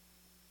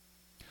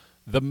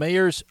 The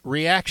mayor's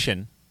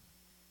reaction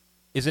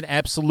is an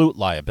absolute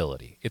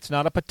liability. It's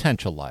not a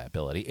potential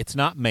liability. It's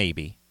not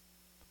maybe.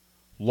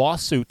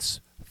 Lawsuits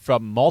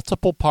from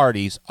multiple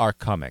parties are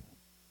coming.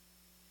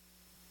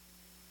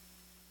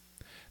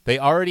 They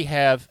already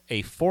have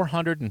a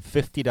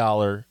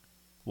 $450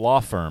 law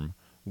firm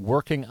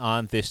working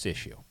on this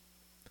issue.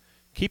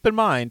 Keep in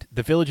mind,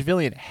 the Village of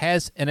Ilion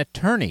has an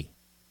attorney,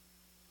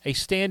 a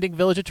standing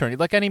village attorney,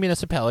 like any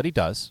municipality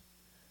does.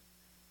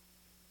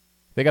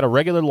 They got a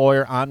regular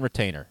lawyer on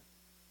retainer.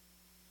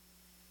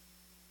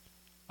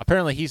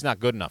 Apparently, he's not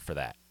good enough for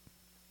that.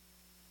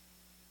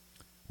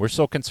 We're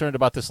so concerned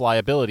about this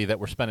liability that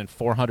we're spending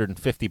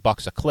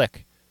 $450 a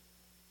click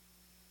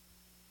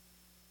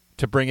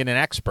to bring in an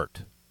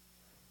expert.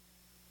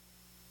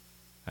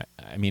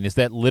 I mean, is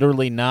that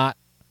literally not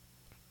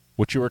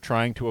what you were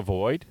trying to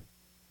avoid?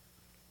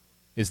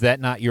 Is that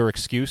not your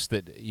excuse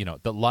that, you know,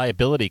 the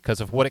liability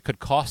because of what it could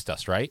cost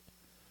us, right?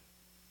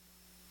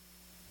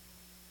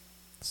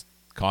 It's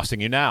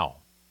costing you now.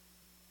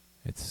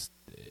 It's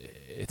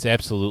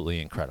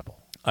absolutely incredible.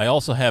 I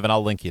also have, and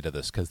I'll link you to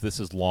this because this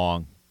is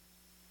long,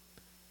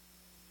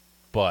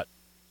 but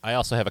I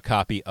also have a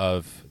copy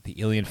of the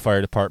Ilion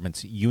Fire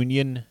Department's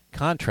union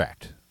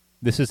contract.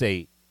 This is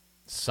a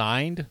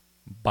signed,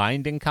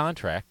 binding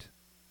contract,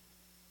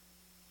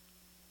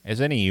 as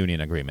any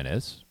union agreement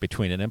is,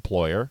 between an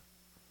employer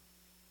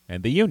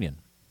and the union,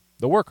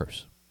 the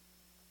workers.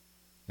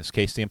 In this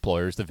case, the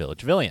employer is the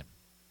Village of Ilion.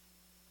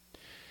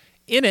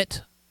 In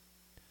it,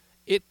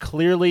 it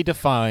clearly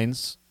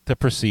defines the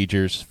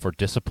procedures for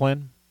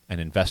discipline and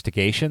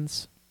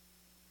investigations,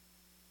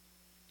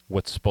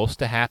 what's supposed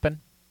to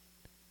happen,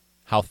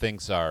 how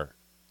things are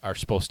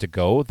supposed to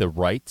go, the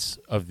rights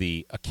of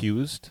the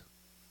accused.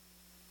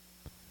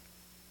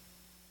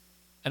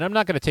 And I'm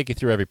not going to take you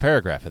through every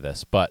paragraph of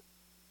this, but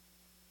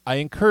I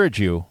encourage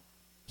you,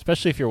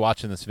 especially if you're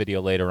watching this video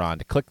later on,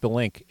 to click the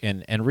link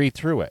and read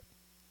through it,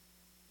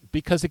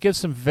 because it gives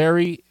some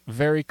very,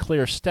 very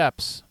clear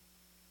steps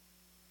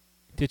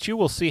that you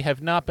will see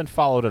have not been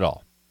followed at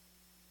all.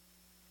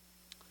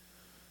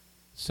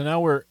 So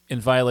now we're in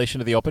violation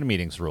of the open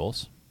meetings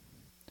rules.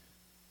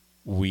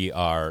 We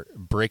are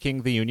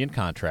breaking the union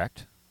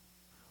contract.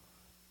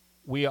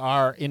 We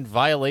are in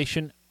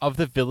violation of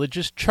the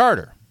village's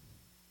charter.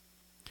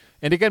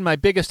 And again, my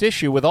biggest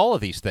issue with all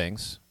of these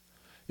things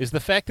is the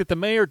fact that the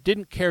mayor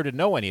didn't care to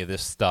know any of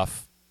this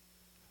stuff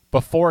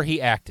before he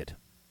acted.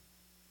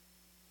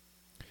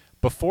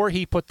 Before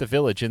he put the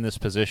village in this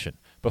position,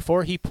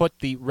 before he put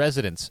the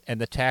residents and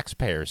the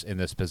taxpayers in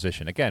this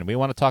position. Again, we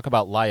want to talk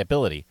about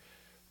liability.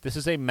 This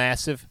is a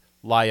massive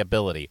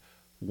liability,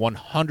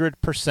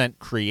 100%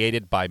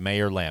 created by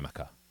Mayor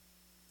Lamica.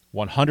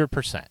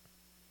 100%.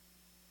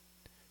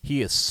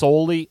 He is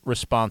solely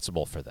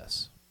responsible for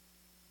this.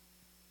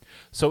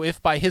 So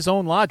if by his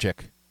own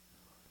logic,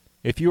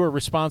 if you are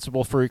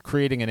responsible for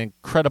creating an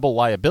incredible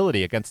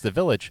liability against the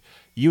village,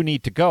 you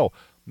need to go.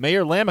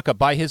 Mayor Lamica,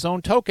 by his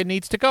own token,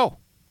 needs to go.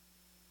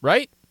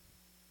 Right?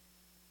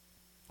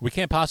 We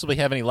can't possibly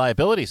have any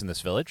liabilities in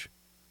this village,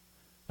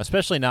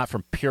 especially not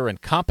from pure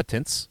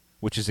incompetence,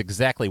 which is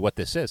exactly what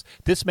this is.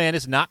 This man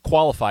is not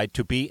qualified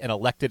to be an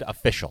elected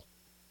official.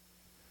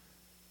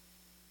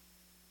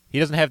 He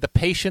doesn't have the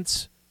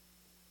patience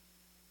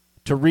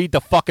to read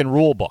the fucking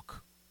rule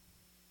book.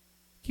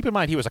 Keep in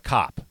mind, he was a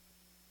cop.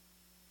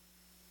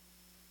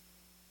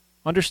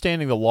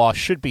 Understanding the law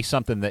should be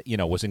something that,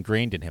 was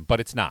ingrained in him, but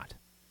it's not.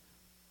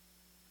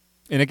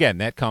 And again,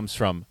 that comes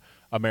from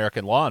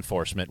American law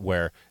enforcement,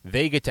 where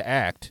they get to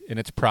act, and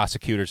it's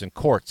prosecutors and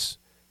courts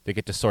that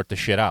get to sort the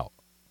shit out.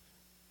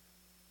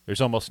 There's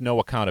almost no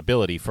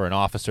accountability for an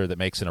officer that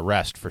makes an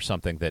arrest for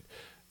something that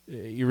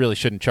you really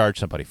shouldn't charge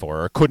somebody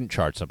for, or couldn't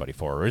charge somebody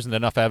for, or isn't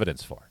enough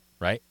evidence for,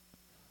 right?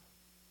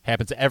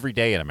 Happens every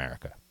day in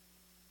America.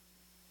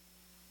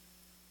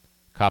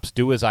 Cops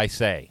do as I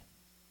say.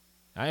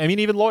 I mean,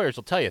 even lawyers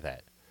will tell you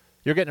that.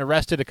 You're getting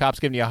arrested, a cop's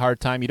giving you a hard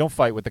time. You don't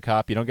fight with the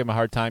cop. You don't give him a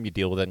hard time. You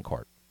deal with it in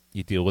court.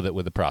 You deal with it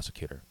with the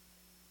prosecutor.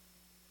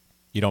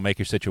 You don't make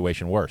your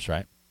situation worse,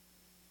 right?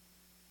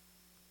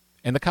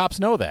 And the cops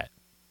know that.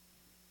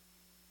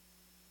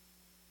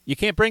 You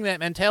can't bring that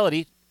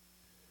mentality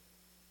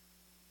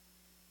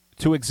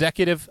to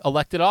executive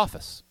elected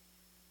office.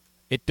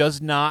 It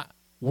does not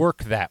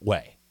work that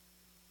way.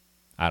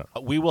 I don't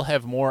know. We will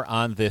have more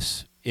on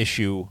this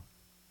issue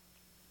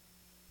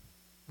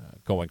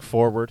going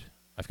forward.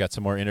 I've got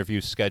some more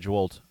interviews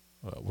scheduled.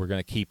 We're going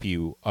to keep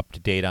you up to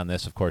date on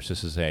this. Of course,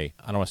 this is I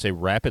don't want to say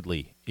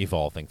rapidly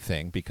evolving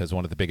thing because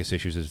one of the biggest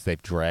issues is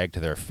they've dragged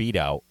their feet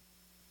out.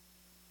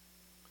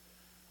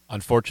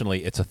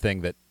 Unfortunately, it's a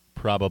thing that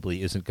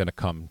probably isn't going to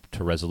come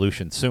to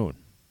resolution soon.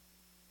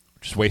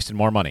 Just wasting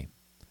more money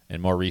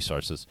and more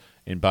resources.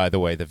 And by the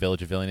way, the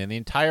Village of Villian and the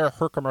entire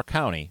Herkimer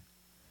County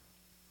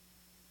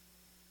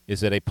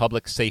is at a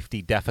public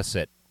safety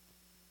deficit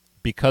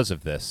because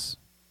of this.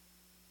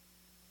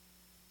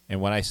 And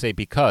when I say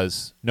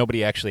because,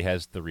 nobody actually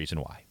has the reason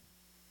why.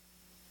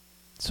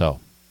 So,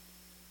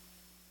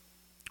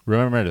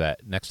 remember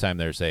that next time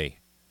there's a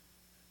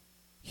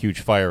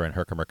huge fire in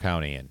Herkimer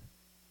County and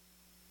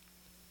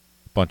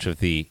a bunch of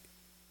the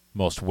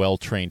most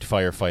well-trained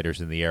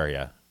firefighters in the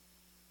area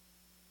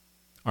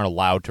aren't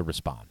allowed to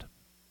respond.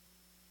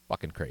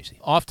 Fucking crazy.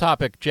 Off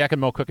topic, Jack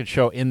and Mo Cooking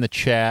Show in the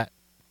chat.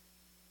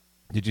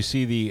 Did you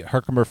see the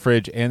Herkimer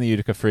Fridge and the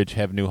Utica Fridge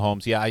have new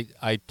homes? Yeah,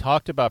 I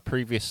talked about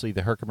previously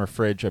the Herkimer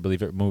Fridge. I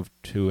believe it moved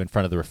to in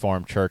front of the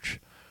Reformed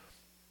Church.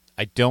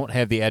 I don't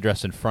have the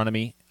address in front of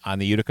me on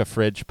the Utica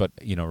Fridge, but,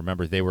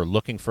 remember, they were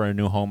looking for a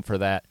new home for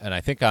that. And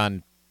I think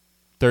on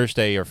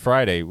Thursday or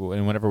Friday,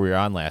 whenever we were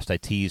on last, I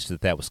teased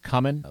that was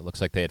coming. It looks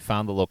like they had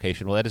found the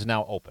location. Well, that is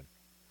now open.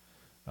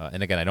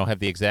 And again, I don't have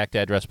the exact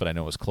address, but I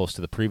know it was close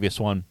to the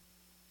previous one.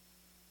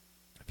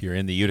 If you're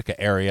in the Utica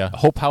area,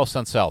 Hope House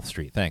on South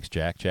Street. Thanks,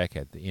 Jack. Jack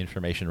had the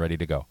information ready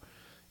to go.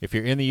 If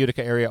you're in the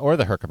Utica area or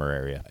the Herkimer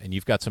area and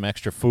you've got some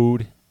extra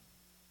food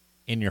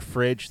in your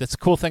fridge, that's the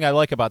cool thing I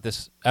like about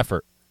this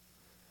effort.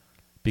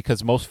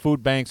 Because most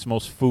food banks,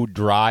 most food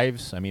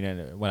drives,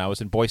 when I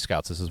was in Boy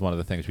Scouts, this is one of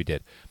the things we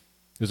did.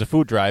 It was a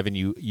food drive, and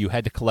you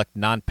had to collect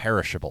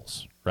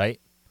non-perishables, right?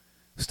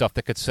 Stuff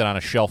that could sit on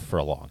a shelf for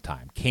a long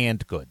time.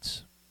 Canned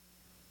goods.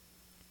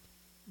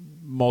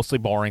 Mostly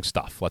boring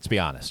stuff, let's be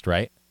honest,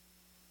 right?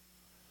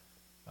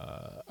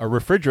 A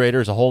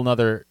refrigerator is a whole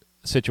other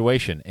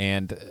situation,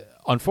 and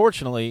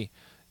unfortunately,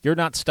 you're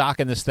not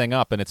stocking this thing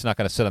up, and it's not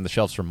going to sit on the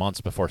shelves for months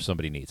before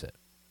somebody needs it.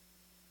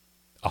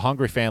 A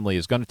hungry family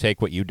is going to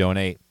take what you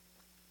donate,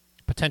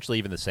 potentially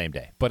even the same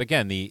day. But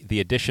again, the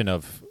addition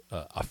of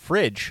a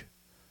fridge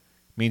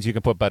means you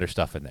can put better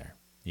stuff in there.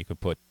 You can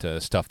put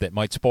stuff that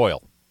might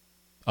spoil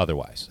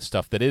otherwise,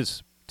 stuff that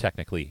is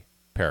technically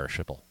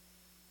perishable.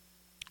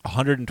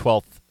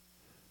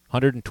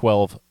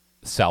 112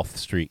 South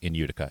Street in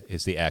Utica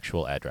is the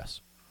actual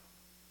address.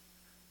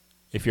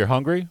 If you're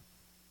hungry,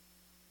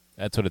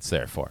 that's what it's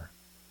there for.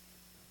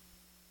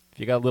 If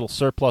you got a little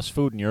surplus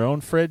food in your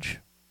own fridge,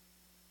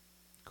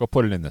 go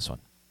put it in this one.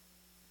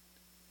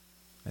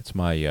 That's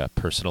my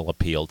personal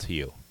appeal to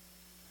you.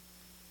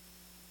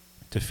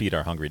 To feed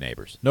our hungry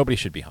neighbors. Nobody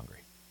should be hungry.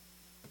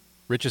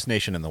 Richest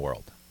nation in the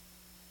world.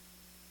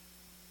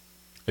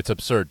 It's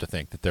absurd to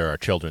think that there are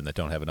children that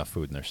don't have enough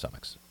food in their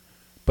stomachs.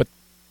 But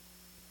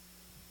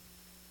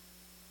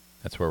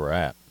that's where we're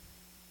at.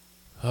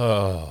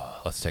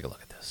 Oh, let's take a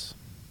look at this.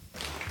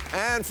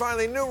 And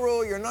finally, new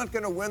rule, you're not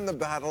going to win the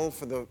battle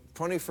for the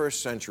 21st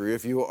century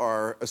if you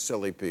are a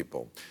silly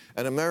people.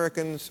 And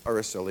Americans are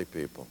a silly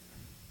people.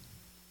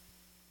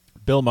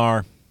 Bill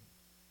Maher.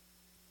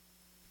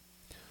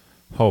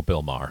 Oh,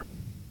 Bill Maher.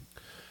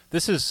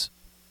 This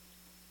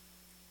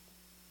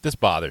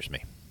bothers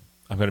me.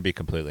 I'm going to be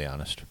completely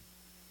honest.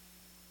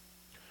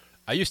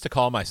 I used to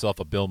call myself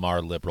a Bill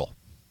Maher liberal.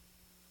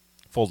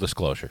 Full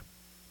disclosure.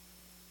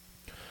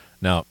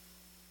 Now,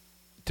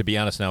 to be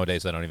honest,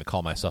 nowadays I don't even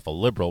call myself a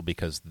liberal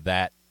because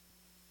that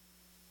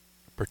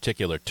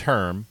particular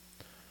term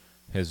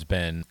has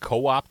been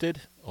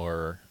co-opted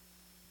or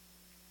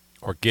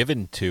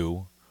given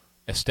to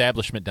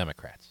establishment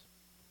Democrats.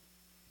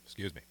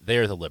 Excuse me. They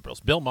are the liberals.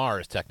 Bill Maher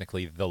is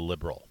technically the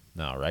liberal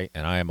now, right?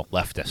 And I am a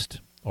leftist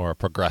or a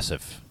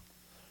progressive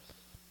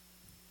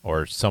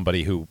or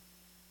somebody who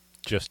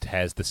just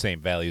has the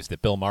same values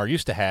that Bill Maher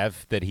used to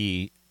have that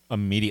he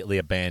immediately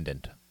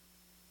abandoned.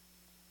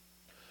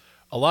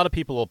 A lot of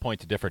people will point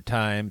to different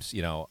times.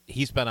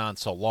 He's been on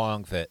so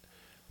long that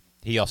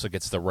he also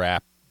gets the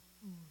rap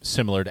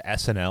similar to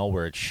SNL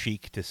where it's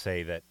chic to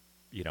say that,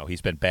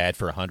 he's been bad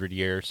for 100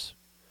 years.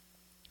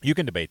 You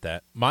can debate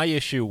that. My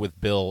issue with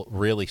Bill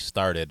really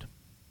started...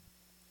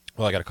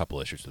 Well, I got a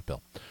couple issues with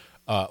Bill.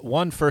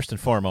 One, first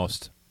and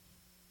foremost,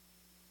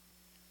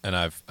 and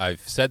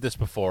I've said this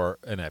before,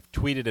 and I've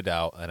tweeted it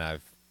out, and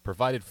I've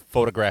provided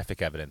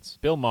photographic evidence.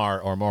 Bill Maher,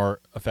 or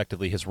more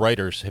effectively his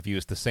writers, have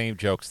used the same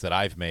jokes that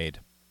I've made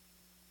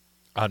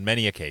on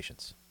many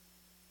occasions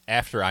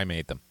after I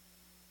made them.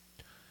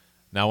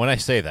 Now, when I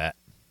say that,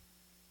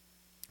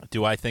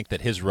 do I think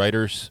that his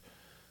writers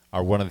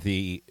are one of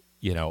the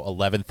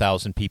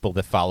 11,000 people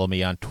that follow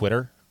me on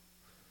Twitter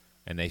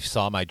and they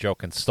saw my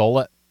joke and stole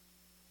it?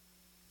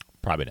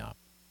 Probably not.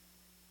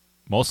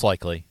 Most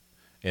likely,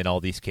 in all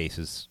these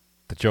cases,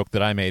 the joke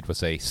that I made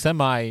was a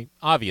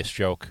semi-obvious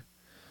joke,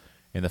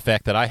 and the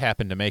fact that I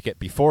happened to make it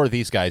before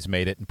these guys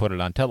made it and put it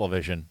on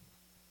television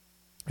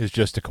is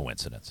just a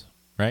coincidence,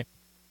 right?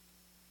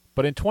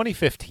 But in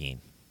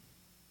 2015,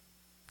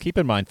 keep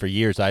in mind for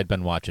years I'd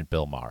been watching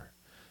Bill Maher,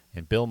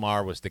 and Bill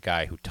Maher was the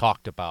guy who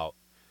talked about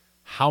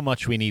how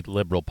much we need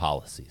liberal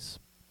policies.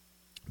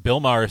 Bill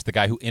Maher is the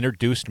guy who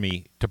introduced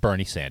me to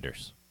Bernie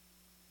Sanders,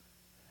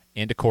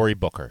 and to Cory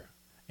Booker,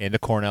 and to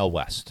Cornel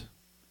West,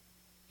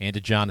 and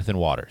to Jonathan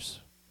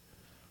Waters,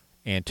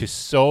 and to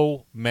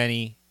so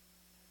many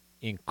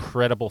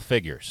incredible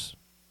figures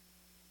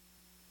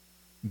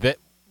that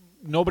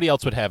nobody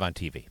else would have on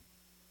TV,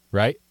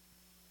 right?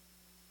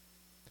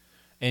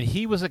 And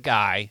he was a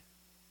guy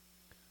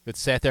that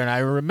sat there, and I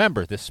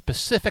remember this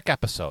specific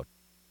episode.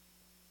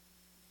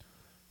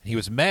 And he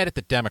was mad at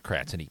the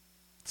Democrats, and he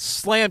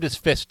slammed his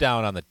fist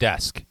down on the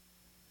desk.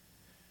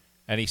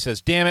 And he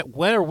says, damn it,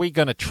 when are we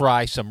going to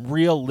try some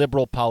real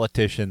liberal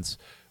politicians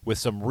with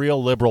some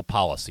real liberal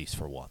policies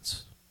for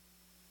once?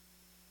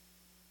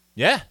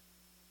 Yeah.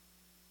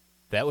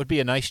 That would be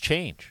a nice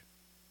change.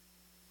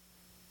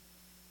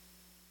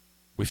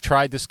 We've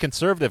tried this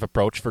conservative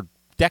approach for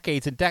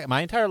decades and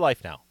my entire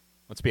life now.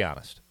 Let's be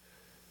honest.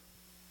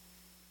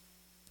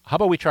 How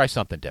about we try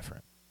something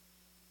different?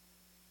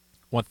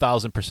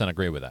 1,000%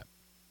 agree with that.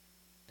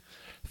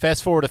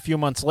 Fast forward a few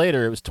months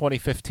later, it was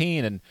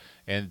 2015,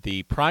 and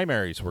the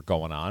primaries were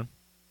going on,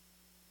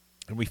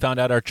 and we found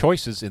out our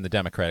choices in the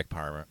Democratic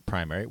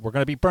primary were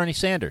going to be Bernie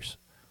Sanders,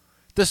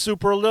 the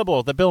super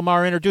liberal that Bill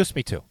Maher introduced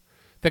me to,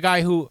 the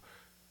guy who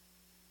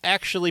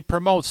actually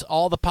promotes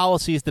all the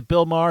policies that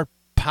Bill Maher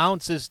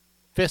pounds his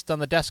fist on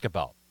the desk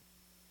about.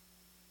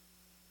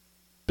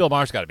 Bill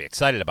Maher's got to be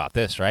excited about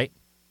this, right?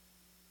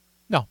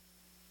 No.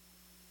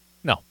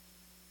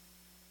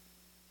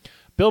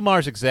 Bill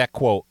Maher's exact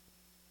quote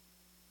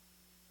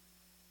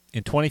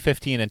in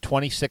 2015 and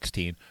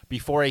 2016,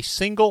 before a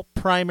single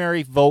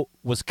primary vote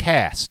was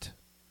cast,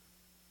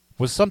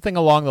 was something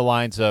along the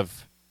lines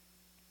of,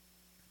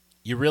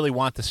 you really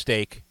want the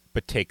steak,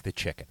 but take the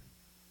chicken.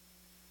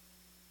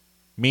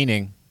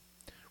 Meaning,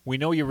 we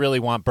know you really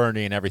want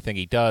Bernie and everything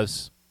he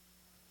does,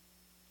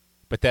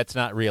 but that's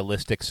not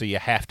realistic, so you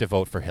have to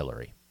vote for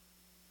Hillary.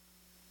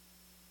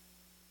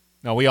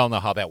 Now, we all know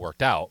how that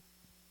worked out.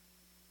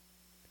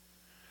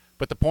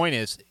 But the point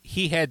is,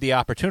 he had the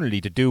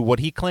opportunity to do what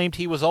he claimed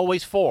he was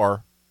always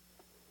for.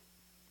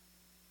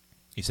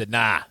 He said,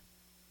 nah,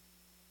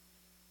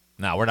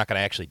 we're not going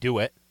to actually do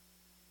it.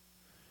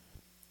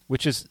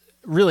 Which is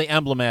really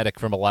emblematic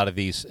from a lot of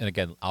these, and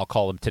again, I'll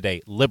call them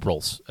today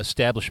liberals,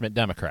 establishment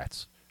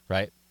Democrats,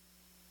 right?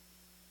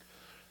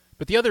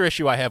 But the other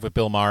issue I have with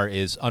Bill Maher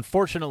is,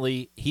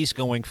 unfortunately, he's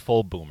going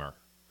full boomer.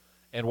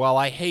 And while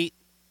I hate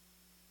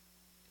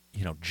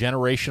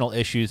generational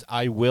issues,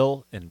 I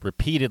will, and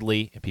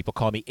repeatedly, and people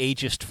call me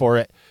ageist for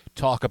it,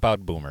 talk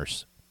about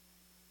boomers.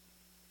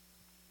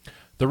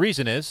 The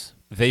reason is,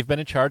 they've been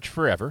in charge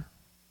forever.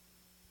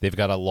 They've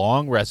got a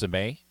long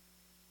resume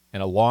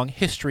and a long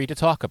history to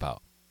talk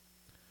about.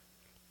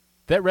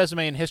 That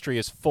resume and history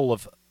is full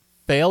of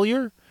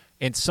failure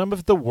and some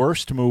of the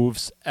worst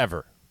moves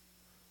ever.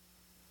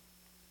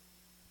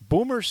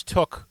 Boomers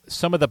took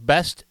some of the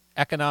best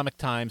economic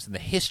times in the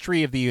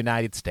history of the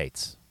United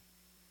States,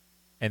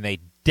 and they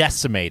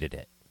decimated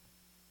it.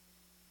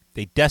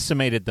 They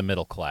decimated the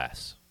middle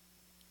class.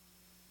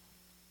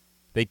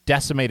 They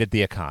decimated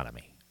the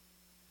economy.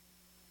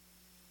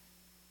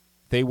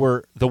 They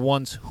were the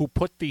ones who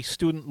put the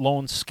student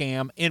loan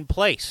scam in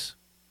place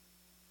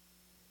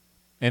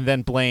and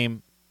then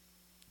blame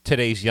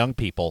today's young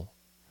people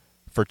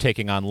for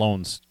taking on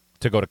loans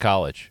to go to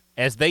college,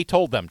 as they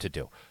told them to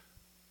do.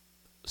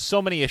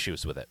 So many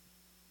issues with it.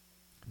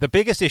 The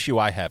biggest issue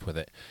I have with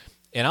it,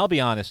 and I'll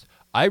be honest,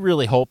 I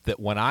really hope that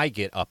when I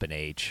get up in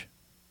age,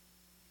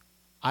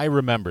 I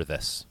remember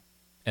this,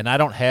 and I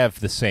don't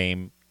have the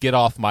same get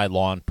off my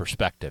lawn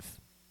perspective.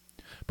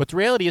 But the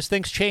reality is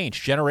things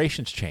change.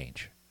 Generations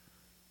change.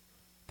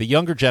 The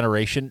younger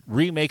generation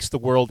remakes the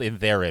world in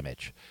their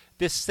image.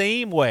 The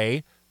same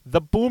way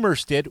the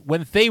boomers did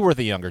when they were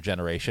the younger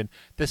generation.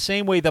 The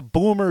same way the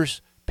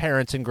boomers'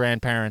 parents and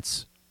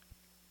grandparents,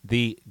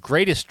 the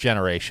greatest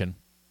generation,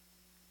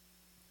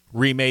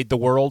 remade the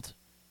world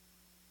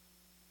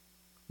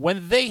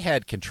when they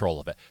had control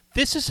of it.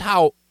 This is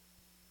how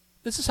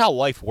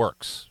life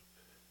works,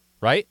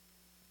 right?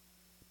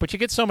 But you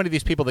get so many of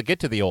these people that get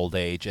to the old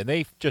age and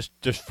they just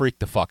freak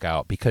the fuck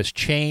out because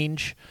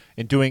change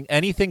and doing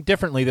anything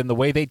differently than the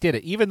way they did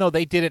it, even though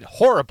they did it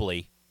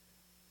horribly,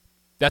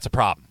 that's a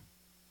problem.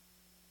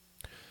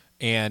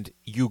 And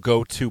you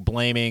go to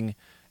blaming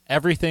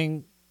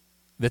everything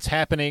that's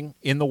happening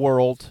in the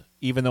world,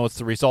 even though it's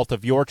the result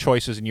of your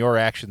choices and your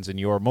actions and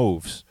your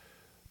moves.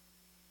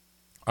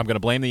 I'm going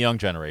to blame the young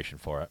generation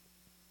for it.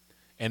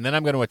 And then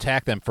I'm going to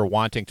attack them for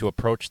wanting to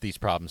approach these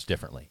problems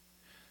differently.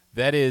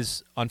 That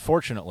is,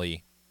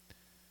 unfortunately,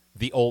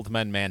 the old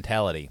men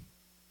mentality.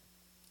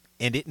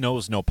 And it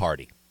knows no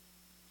party.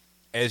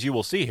 As you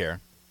will see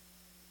here,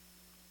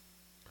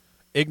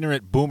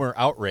 ignorant boomer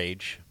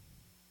outrage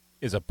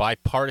is a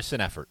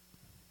bipartisan effort.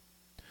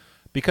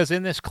 Because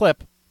in this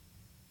clip,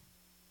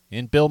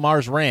 in Bill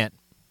Maher's rant,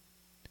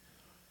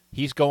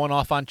 he's going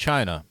off on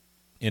China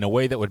in a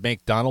way that would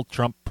make Donald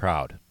Trump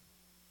proud.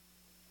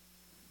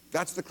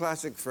 That's the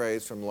classic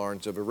phrase from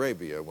Lawrence of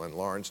Arabia when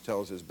Lawrence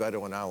tells his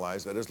Bedouin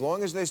allies that as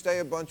long as they stay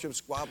a bunch of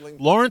squabbling...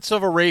 Lawrence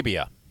of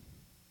Arabia.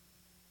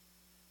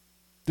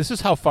 This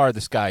is how far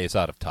this guy is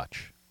out of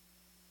touch.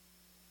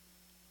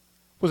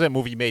 Was that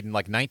movie made in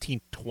like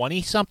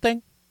 1920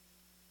 something?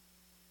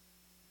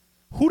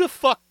 Who the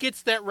fuck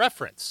gets that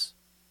reference?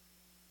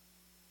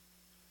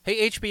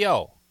 Hey,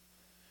 HBO,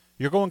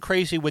 you're going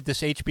crazy with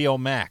this HBO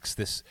Max,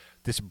 this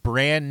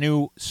brand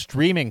new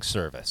streaming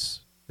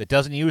service that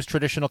doesn't use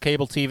traditional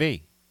cable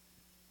TV.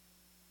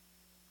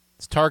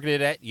 It's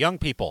targeted at young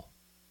people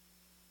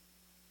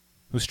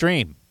who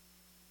stream.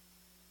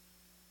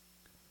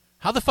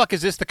 How the fuck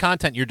is this the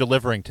content you're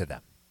delivering to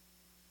them?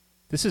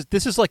 This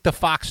is like the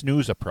Fox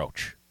News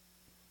approach.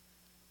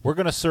 We're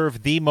going to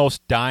serve the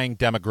most dying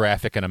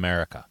demographic in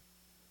America.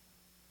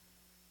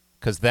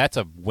 Because that's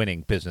a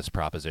winning business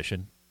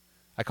proposition.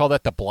 I call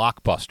that the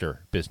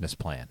blockbuster business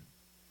plan.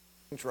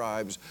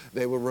 Tribes,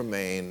 they will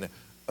remain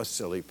a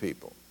silly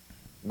people.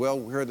 Well,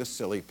 we're the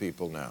silly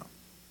people now.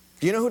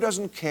 Do you know who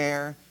doesn't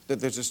care that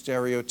there's a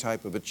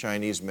stereotype of a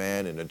Chinese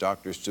man in a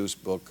Dr. Seuss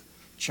book?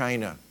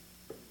 China.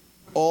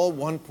 All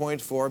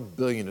 1.4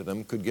 billion of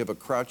them could give a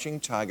crouching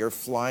tiger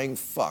flying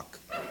fuck.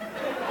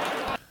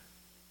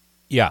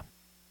 Yeah.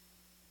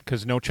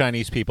 Because no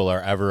Chinese people are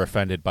ever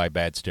offended by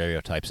bad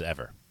stereotypes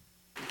ever.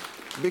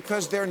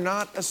 Because they're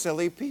not a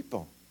silly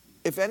people.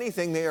 If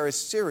anything, they are as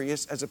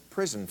serious as a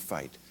prison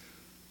fight.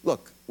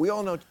 Look, we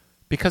all know...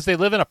 Because they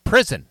live in a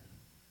prison.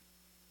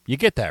 You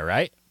get that,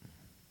 right?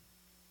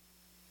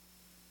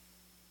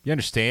 You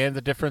understand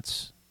the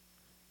difference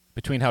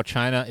between how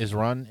China is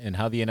run and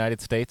how the United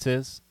States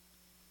is?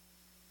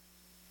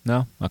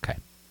 No? Okay.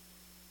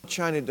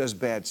 China does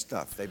bad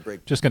stuff. They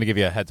break... Just going to give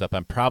you a heads up.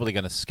 I'm probably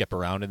going to skip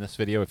around in this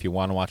video. If you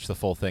want to watch the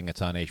full thing,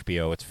 it's on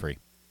HBO. It's free.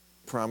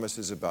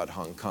 Promises about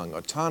Hong Kong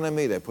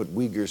autonomy. They put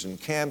Uyghurs in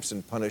camps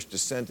and punish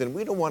dissent. And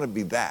we don't want to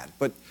be that.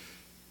 But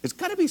it's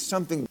got to be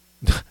something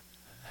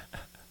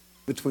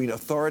between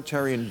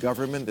authoritarian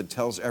government that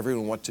tells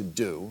everyone what to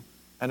do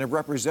and a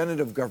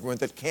representative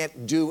government that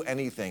can't do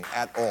anything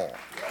at all.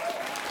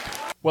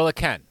 Well, it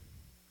can,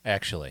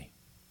 actually.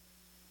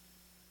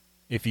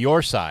 If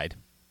your side,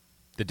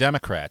 the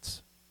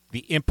Democrats,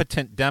 the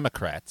impotent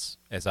Democrats,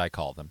 as I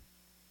call them,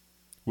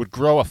 would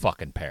grow a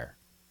fucking pair.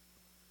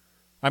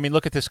 I mean,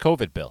 look at this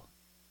COVID bill.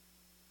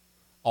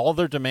 All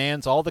their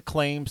demands, all the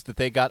claims that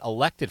they got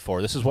elected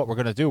for, this is what we're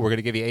going to do. We're going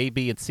to give you A,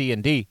 B, and C,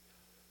 and D.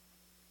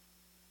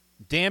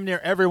 Damn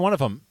near every one of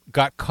them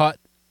got cut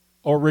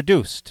or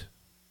reduced.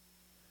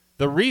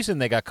 The reason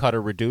they got cut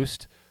or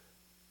reduced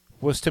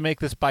was to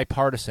make this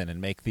bipartisan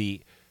and make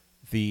the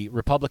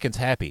Republicans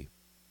happy.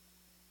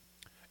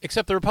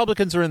 Except the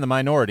Republicans are in the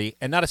minority,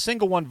 and not a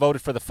single one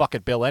voted for the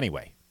fucking bill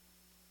anyway.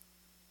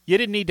 You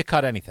didn't need to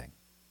cut anything.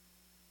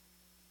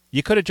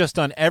 You could have just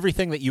done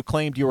everything that you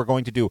claimed you were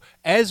going to do,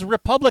 as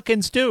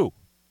Republicans do.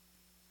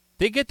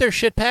 They get their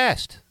shit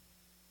passed.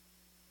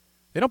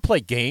 They don't play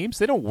games.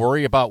 They don't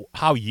worry about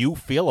how you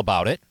feel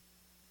about it.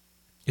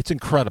 It's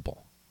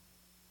incredible.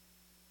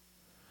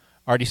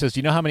 Artie says, do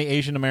you know how many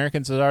Asian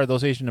Americans there are?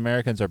 Those Asian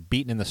Americans are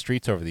beaten in the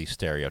streets over these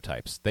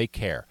stereotypes. They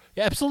care.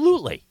 Yeah,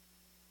 absolutely.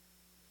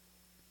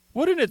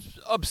 What an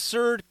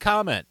absurd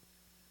comment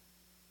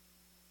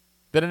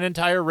that an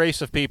entire race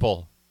of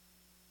people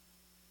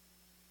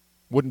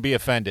wouldn't be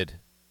offended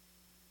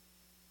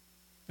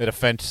at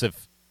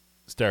offensive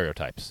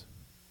stereotypes.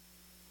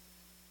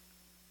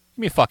 Give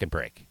me a fucking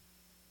break.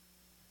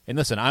 And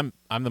listen, I'm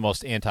the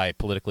most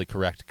anti-politically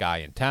correct guy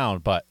in town,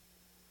 but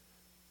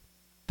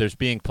there's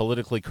being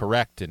politically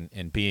correct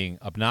and being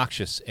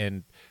obnoxious,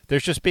 and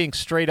there's just being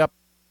straight up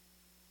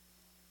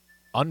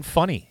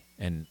unfunny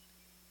and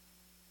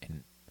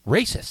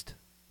racist.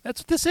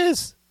 That's what this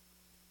is.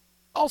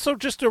 Also,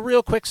 just a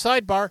real quick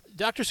sidebar,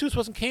 Dr. Seuss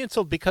wasn't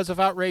canceled because of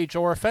outrage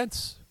or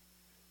offense.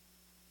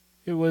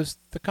 It was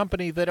the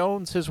company that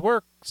owns his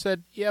work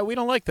said, yeah, we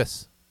don't like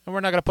this, and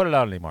we're not going to put it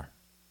out anymore.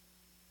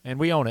 And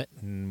we own it,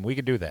 and we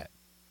can do that.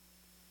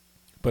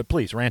 But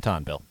please, rant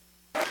on, Bill.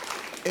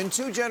 In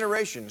 2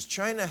 generations,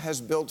 China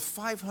has built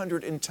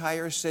 500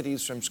 entire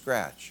cities from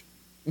scratch,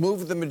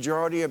 moved the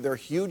majority of their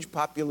huge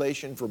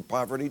population from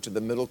poverty to the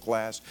middle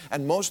class,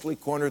 and mostly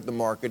cornered the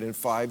market in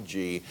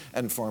 5G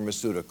and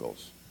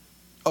pharmaceuticals.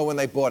 Oh, and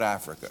they bought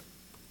Africa.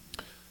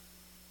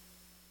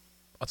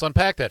 Let's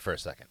unpack that for a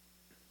second.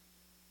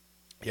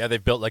 Yeah,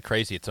 they've built like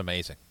crazy. It's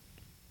amazing.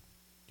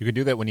 You can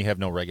do that when you have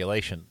no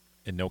regulation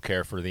and no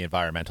care for the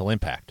environmental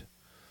impact.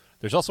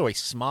 There's also a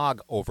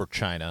smog over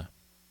China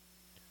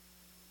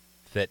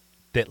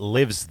that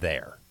lives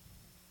there.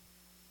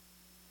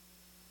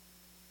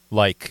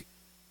 Like,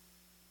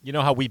 you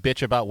know how we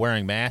bitch about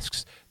wearing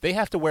masks? They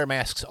have to wear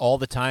masks all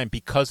the time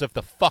because of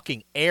the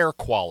fucking air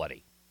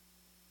quality.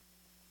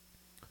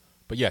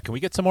 But yeah, can we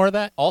get some more of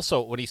that?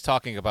 Also, when he's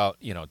talking about,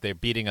 you know, they're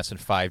beating us in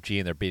 5G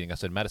and they're beating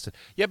us in medicine.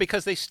 Yeah,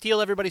 because they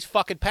steal everybody's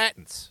fucking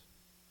patents.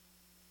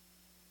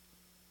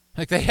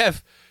 Like, they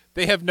have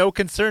no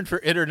concern for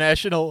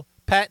international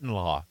patent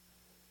law.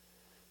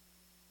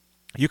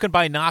 You can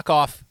buy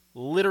knockoff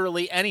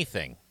literally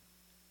anything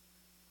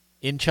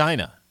in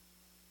China.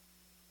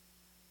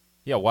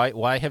 Yeah,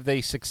 why have they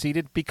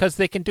succeeded? Because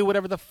they can do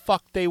whatever the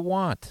fuck they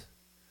want.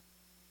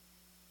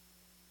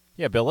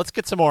 Yeah, Bill, let's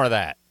get some more of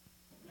that.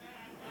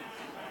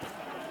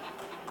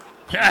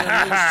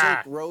 The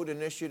Silk Road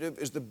Initiative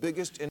is the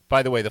biggest.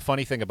 By the way, the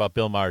funny thing about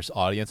Bill Maher's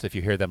audience, if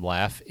you hear them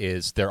laugh,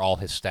 is they're all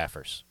his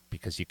staffers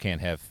because you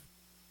can't have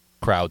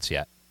crowds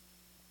yet.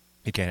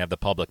 You can't have the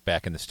public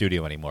back in the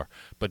studio anymore.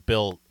 But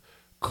Bill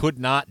could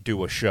not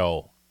do a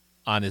show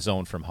on his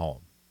own from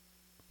home.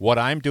 What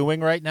I'm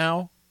doing right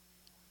now,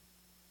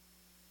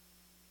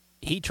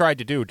 he tried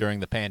to do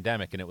during the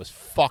pandemic, and it was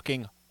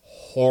fucking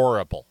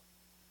horrible.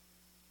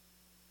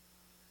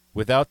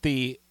 Without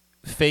the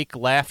fake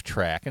laugh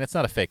track, and it's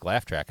not a fake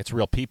laugh track, it's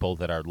real people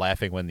that are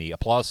laughing when the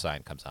applause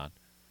sign comes on.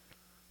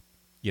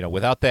 You know,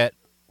 without that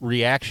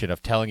reaction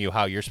of telling you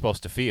how you're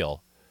supposed to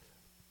feel,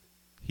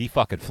 he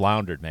fucking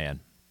floundered,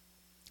 man.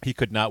 He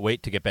could not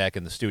wait to get back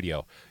in the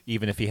studio,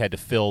 even if he had to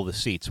fill the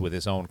seats with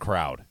his own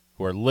crowd,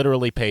 who are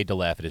literally paid to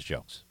laugh at his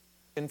jokes.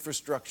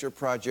 Infrastructure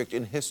project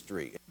in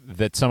history.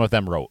 That some of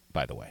them wrote,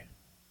 by the way.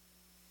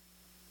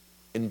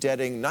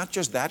 Indebting not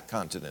just that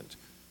continent,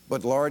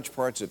 but large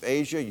parts of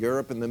Asia,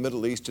 Europe, and the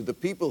Middle East to the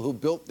people who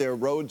built their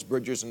roads,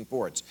 bridges, and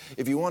ports.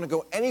 If you want to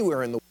go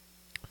anywhere in the...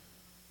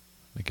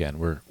 Again,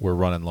 we're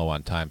running low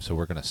on time, so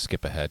we're going to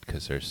skip ahead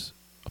because there's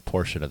a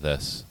portion of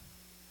this.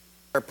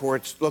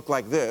 Airports look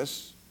like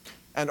this,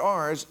 and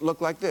ours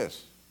look like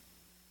this.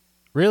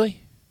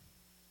 Really?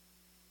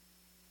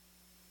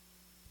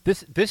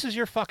 This is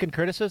your fucking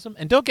criticism?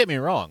 And don't get me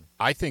wrong.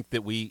 I think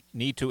that we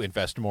need to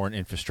invest more in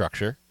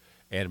infrastructure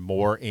and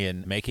more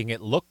in making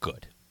it look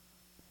good.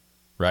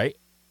 Right?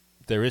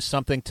 There is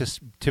something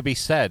to be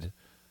said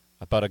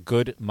about a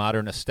good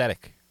modern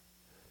aesthetic.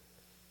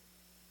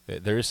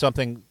 There is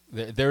something,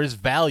 there is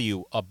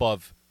value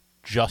above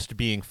just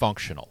being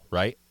functional,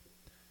 right?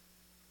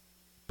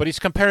 But he's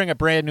comparing a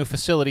brand new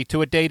facility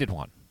to a dated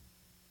one.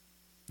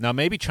 Now,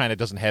 maybe China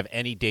doesn't have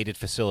any dated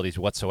facilities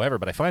whatsoever,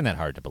 but I find that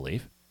hard to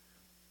believe.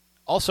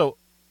 Also,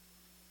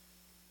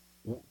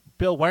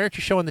 Bill, why aren't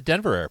you showing the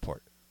Denver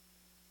airport?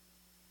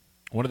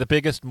 One of the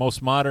biggest,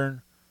 most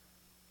modern,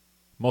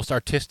 most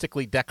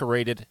artistically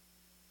decorated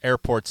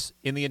airports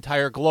in the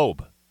entire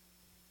globe.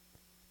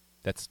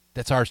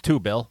 That's ours too,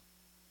 Bill.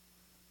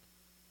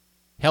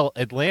 Hell,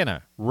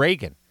 Atlanta,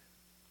 Reagan.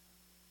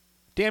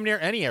 Damn near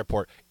any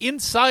airport.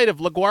 Inside of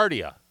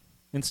LaGuardia.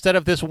 Instead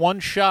of this one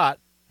shot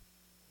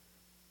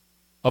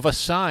of a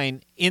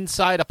sign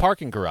inside a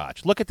parking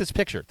garage. Look at this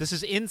picture. This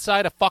is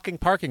inside a fucking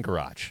parking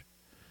garage.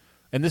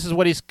 And this is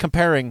what he's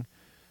comparing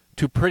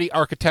to pretty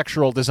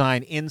architectural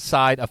design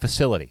inside a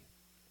facility.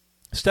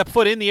 Step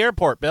foot in the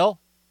airport, Bill.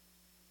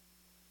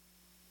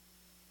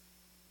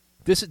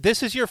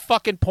 This is your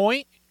fucking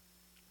point?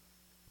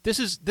 This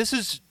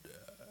is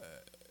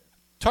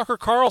Tucker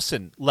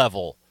Carlson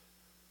level.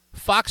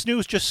 Fox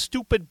News just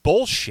stupid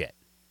bullshit.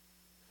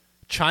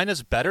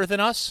 China's better than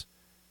us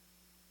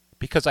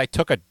because I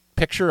took a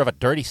picture of a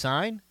dirty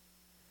sign?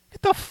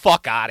 Get the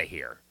fuck out of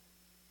here.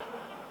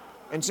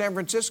 In San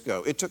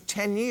Francisco, it took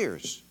 10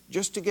 years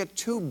just to get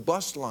 2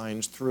 bus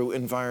lines through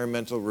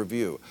environmental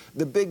review.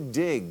 The Big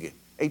Dig,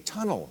 a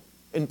tunnel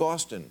in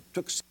Boston,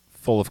 took...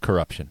 Full of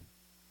corruption.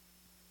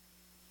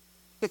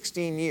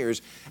 16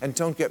 years, and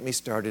don't get me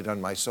started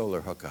on my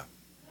solar hookup.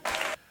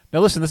 Now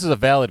listen, this is a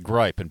valid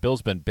gripe, and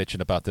Bill's been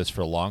bitching about this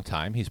for a long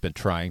time. He's been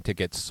trying to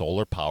get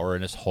solar power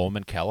in his home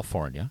in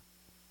California.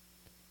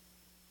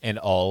 And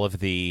all of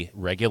the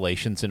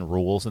regulations and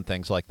rules and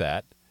things like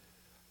that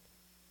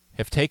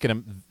have taken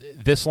him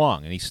this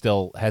long, and he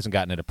still hasn't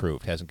gotten it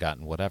approved, hasn't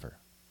gotten whatever.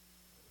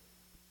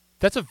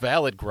 That's a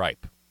valid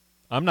gripe.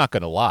 I'm not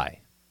going to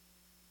lie.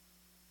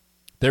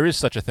 There is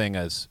such a thing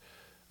as,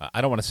 I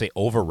don't want to say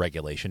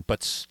over-regulation,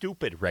 but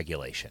stupid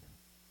regulation,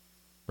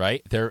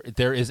 right?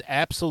 There is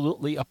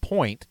absolutely a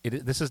point.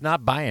 This is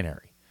not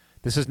binary.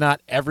 This is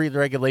not every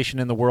regulation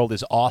in the world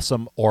is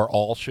awesome or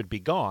all should be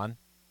gone.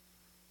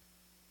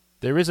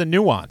 There is a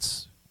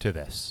nuance to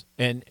this,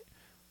 and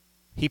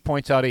he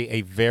points out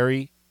a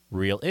very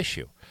real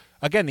issue.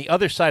 Again, the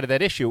other side of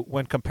that issue,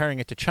 when comparing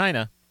it to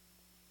China,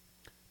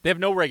 they have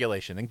no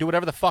regulation. They can do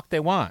whatever the fuck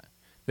they want.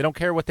 They don't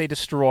care what they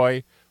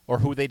destroy or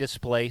who they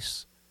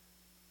displace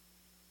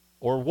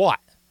or what.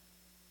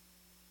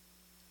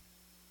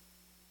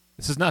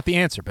 This is not the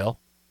answer, Bill.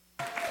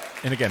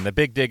 And again, the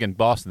Big Dig in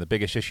Boston, the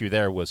biggest issue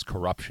there was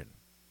corruption.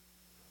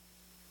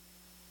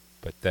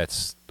 But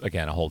that's,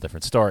 again, a whole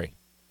different story.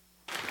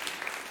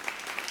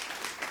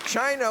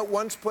 China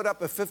once put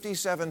up a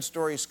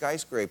 57-story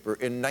skyscraper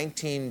in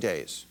 19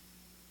 days.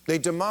 They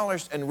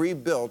demolished and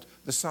rebuilt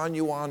the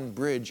Sanyuan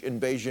Bridge in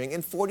Beijing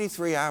in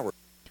 43 hours.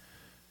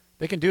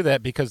 They can do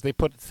that because they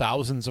put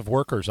thousands of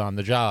workers on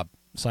the job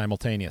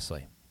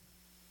simultaneously.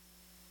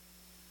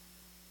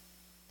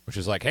 Which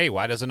is like, hey,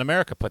 why doesn't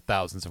America put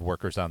thousands of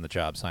workers on the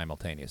job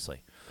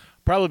simultaneously?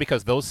 Probably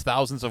because those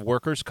thousands of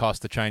workers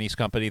cost the Chinese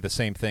company the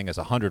same thing as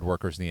 100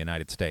 workers in the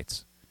United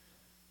States.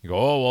 You go,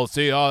 oh, well,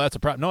 see, that's a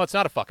problem. No, it's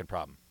not a fucking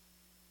problem.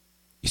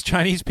 These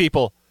Chinese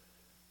people,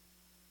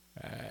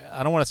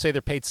 I don't want to say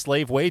they're paid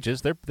slave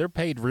wages. They're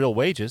paid real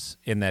wages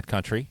in that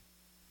country.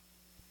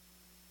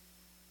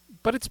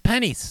 But it's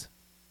pennies.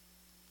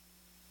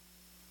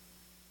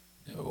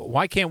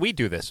 Why can't we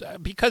do this?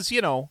 Because,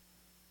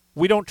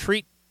 we don't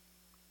treat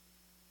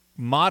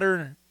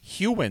modern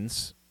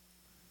humans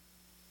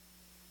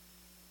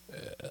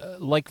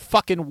like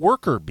fucking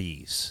worker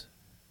bees.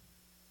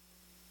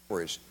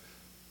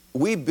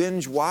 We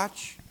binge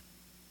watch,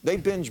 they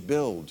binge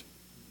build.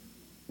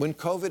 When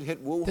COVID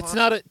hit Wuhan, it's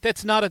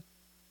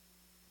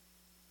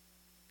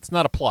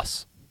not a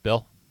plus,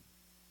 Bill.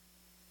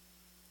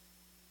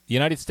 The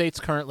United States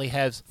currently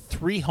has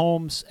 3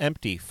 homes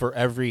empty for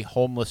every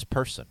homeless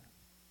person.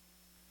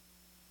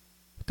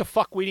 What the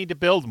fuck we need to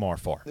build more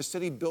for? the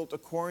city built a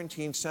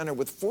quarantine center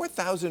with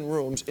 4,000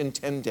 rooms in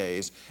 10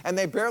 days, and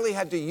they barely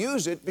had to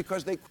use it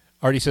because they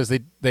Artie says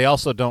they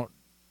also don't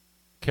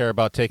care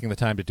about taking the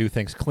time to do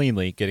things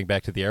cleanly, getting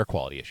back to the air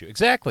quality issue.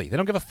 Exactly. They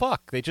don't give a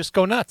fuck. They just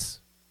go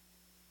nuts.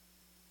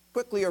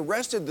 quickly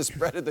arrested the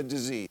spread of the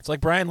disease. It's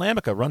like Brian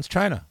Lamica runs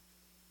China.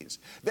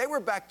 They were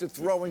back to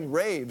throwing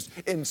raves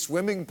in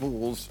swimming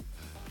pools.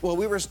 Well,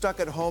 we were stuck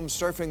at home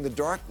surfing the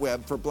dark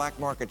web for black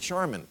market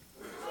Charmin.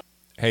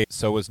 Hey,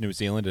 so was New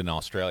Zealand and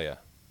Australia.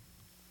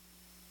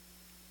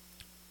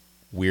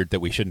 Weird that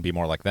we shouldn't be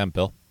more like them,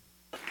 Bill.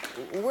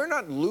 We're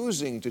not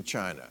losing to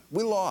China.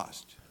 We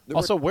lost. The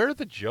Also, where are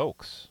the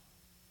jokes?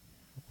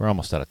 We're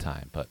almost out of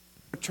time, but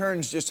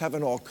returns just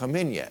haven't all come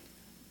in yet.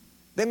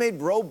 They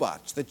made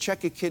robots that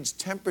check a kid's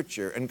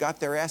temperature and got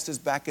their asses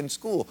back in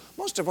school.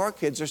 Most of our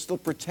kids are still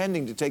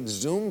pretending to take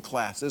Zoom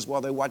classes while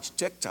they watch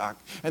TikTok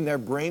and their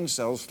brain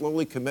cells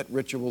slowly commit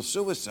ritual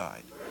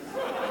suicide.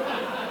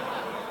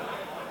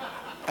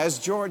 As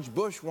George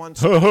Bush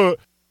once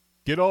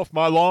get off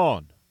my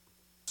lawn.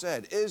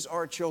 said, is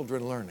our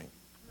children learning?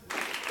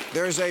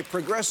 There's a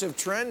progressive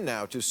trend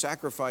now to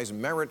sacrifice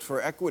merit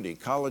for equity.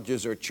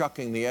 Colleges are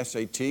chucking the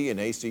SAT and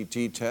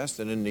ACT test,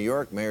 and in New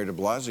York, Mayor de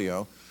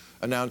Blasio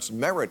announced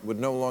merit would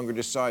no longer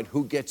decide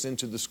who gets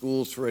into the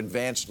schools for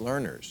advanced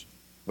learners,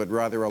 but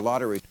rather a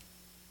lottery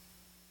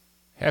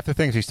Half the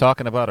things he's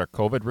talking about are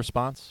COVID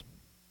response.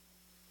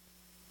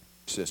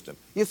 system.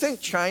 You think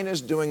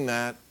China's doing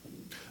that?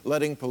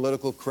 Letting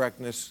political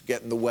correctness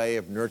get in the way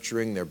of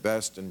nurturing their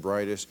best and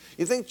brightest?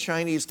 You think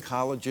Chinese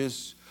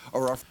colleges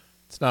are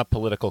It's not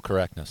political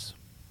correctness.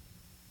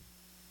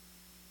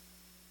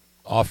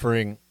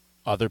 Offering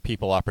other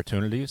people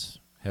opportunities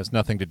has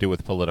nothing to do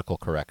with political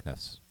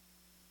correctness.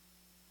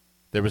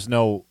 There was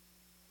no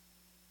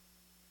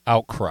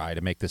outcry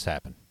to make this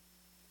happen.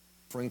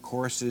 offering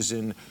courses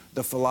in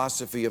the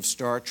philosophy of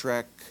Star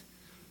Trek,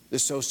 the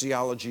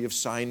sociology of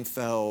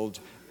Seinfeld,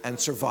 and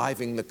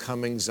surviving the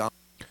coming zombie?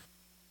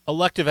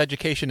 Elective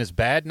education is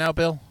bad now,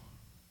 Bill?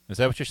 Is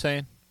that what you're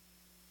saying?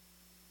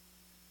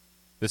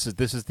 This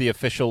is the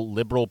official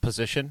liberal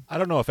position? I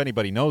don't know if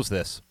anybody knows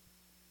this,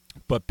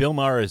 but Bill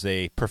Maher is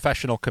a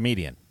professional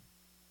comedian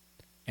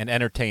and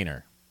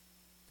entertainer.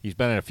 He's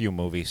been in a few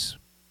movies.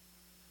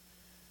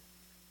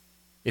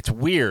 It's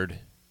weird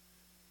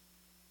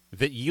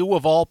that you,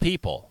 of all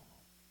people,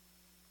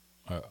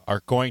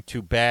 are going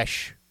to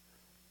bash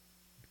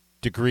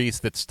degrees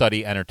that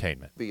study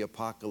entertainment. The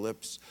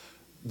apocalypse,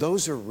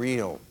 those are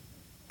real,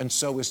 and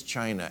so is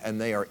China,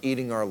 and they are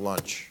eating our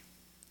lunch.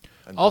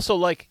 And Also,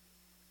 like,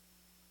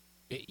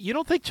 you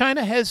don't think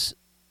China has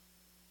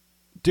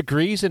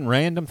degrees in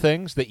random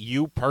things that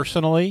you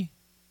personally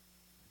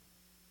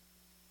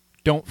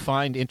don't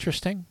find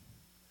interesting?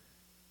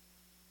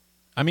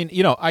 I mean,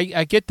 you know,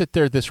 I get that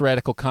they're this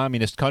radical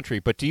communist country,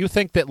 but do you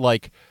think that,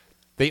 like,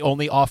 they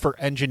only offer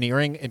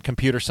engineering and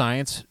computer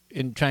science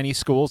in Chinese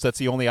schools? That's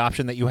the only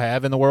option that you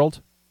have in the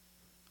world?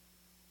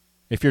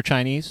 If you're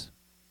Chinese?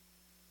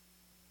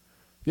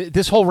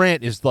 This whole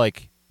rant is,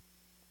 like,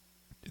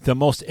 the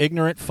most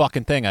ignorant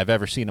fucking thing I've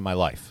ever seen in my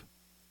life.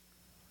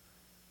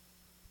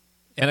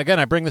 And again,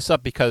 I bring this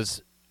up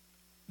because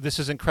this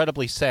is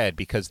incredibly sad,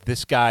 because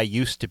this guy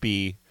used to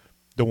be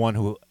the one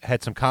who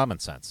had some common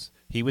sense.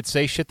 He would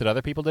say shit that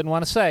other people didn't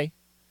want to say.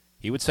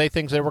 He would say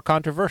things that were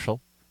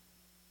controversial.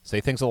 Say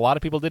things a lot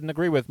of people didn't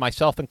agree with,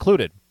 myself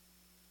included.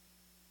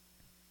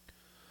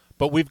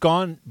 But we've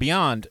gone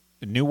beyond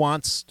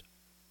nuanced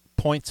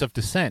points of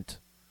dissent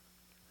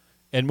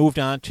and moved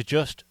on to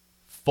just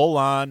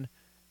full-on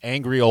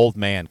angry old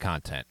man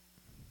content.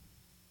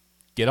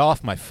 Get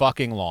off my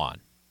fucking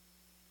lawn.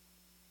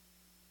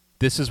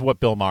 This is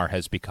what Bill Maher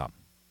has become.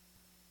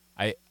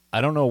 I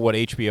don't know what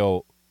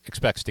HBO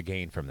expects to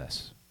gain from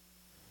this.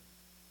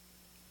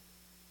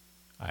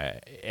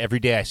 Every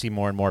day I see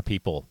more and more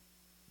people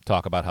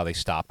talk about how they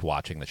stopped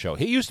watching the show.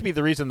 He used to be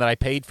the reason that I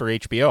paid for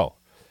HBO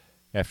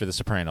after The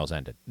Sopranos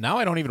ended. Now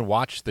I don't even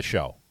watch the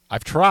show.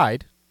 I've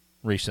tried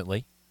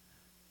recently.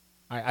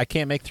 I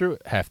can't make through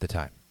it half the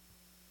time.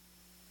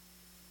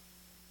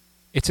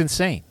 It's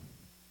insane.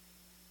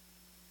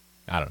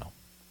 I don't know.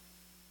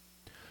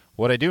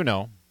 What I do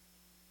know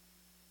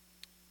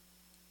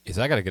is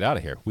I got to get out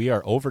of here. We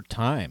are over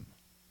time,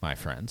 my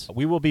friends.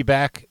 We will be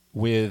back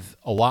with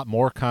a lot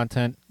more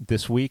content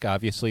this week.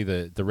 Obviously,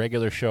 the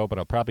regular show, but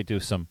I'll probably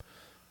do some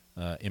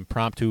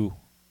impromptu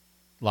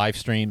live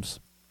streams.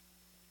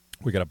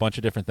 We got a bunch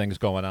of different things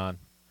going on.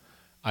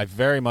 I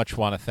very much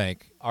want to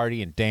thank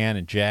Artie and Dan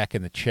and Jack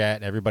in the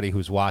chat, everybody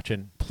who's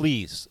watching.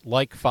 Please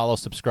like, follow,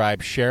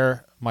 subscribe,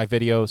 share my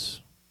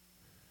videos.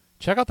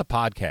 check out the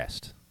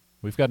podcast.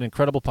 We've got an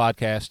incredible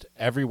podcast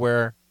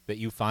everywhere that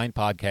you find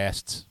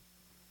podcasts.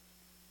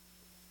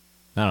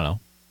 I don't know.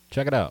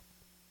 Check it out.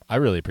 I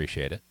really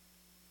appreciate it.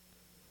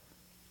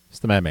 It's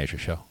the Matt Major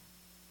Show.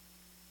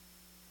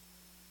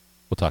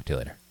 We'll talk to you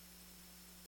later.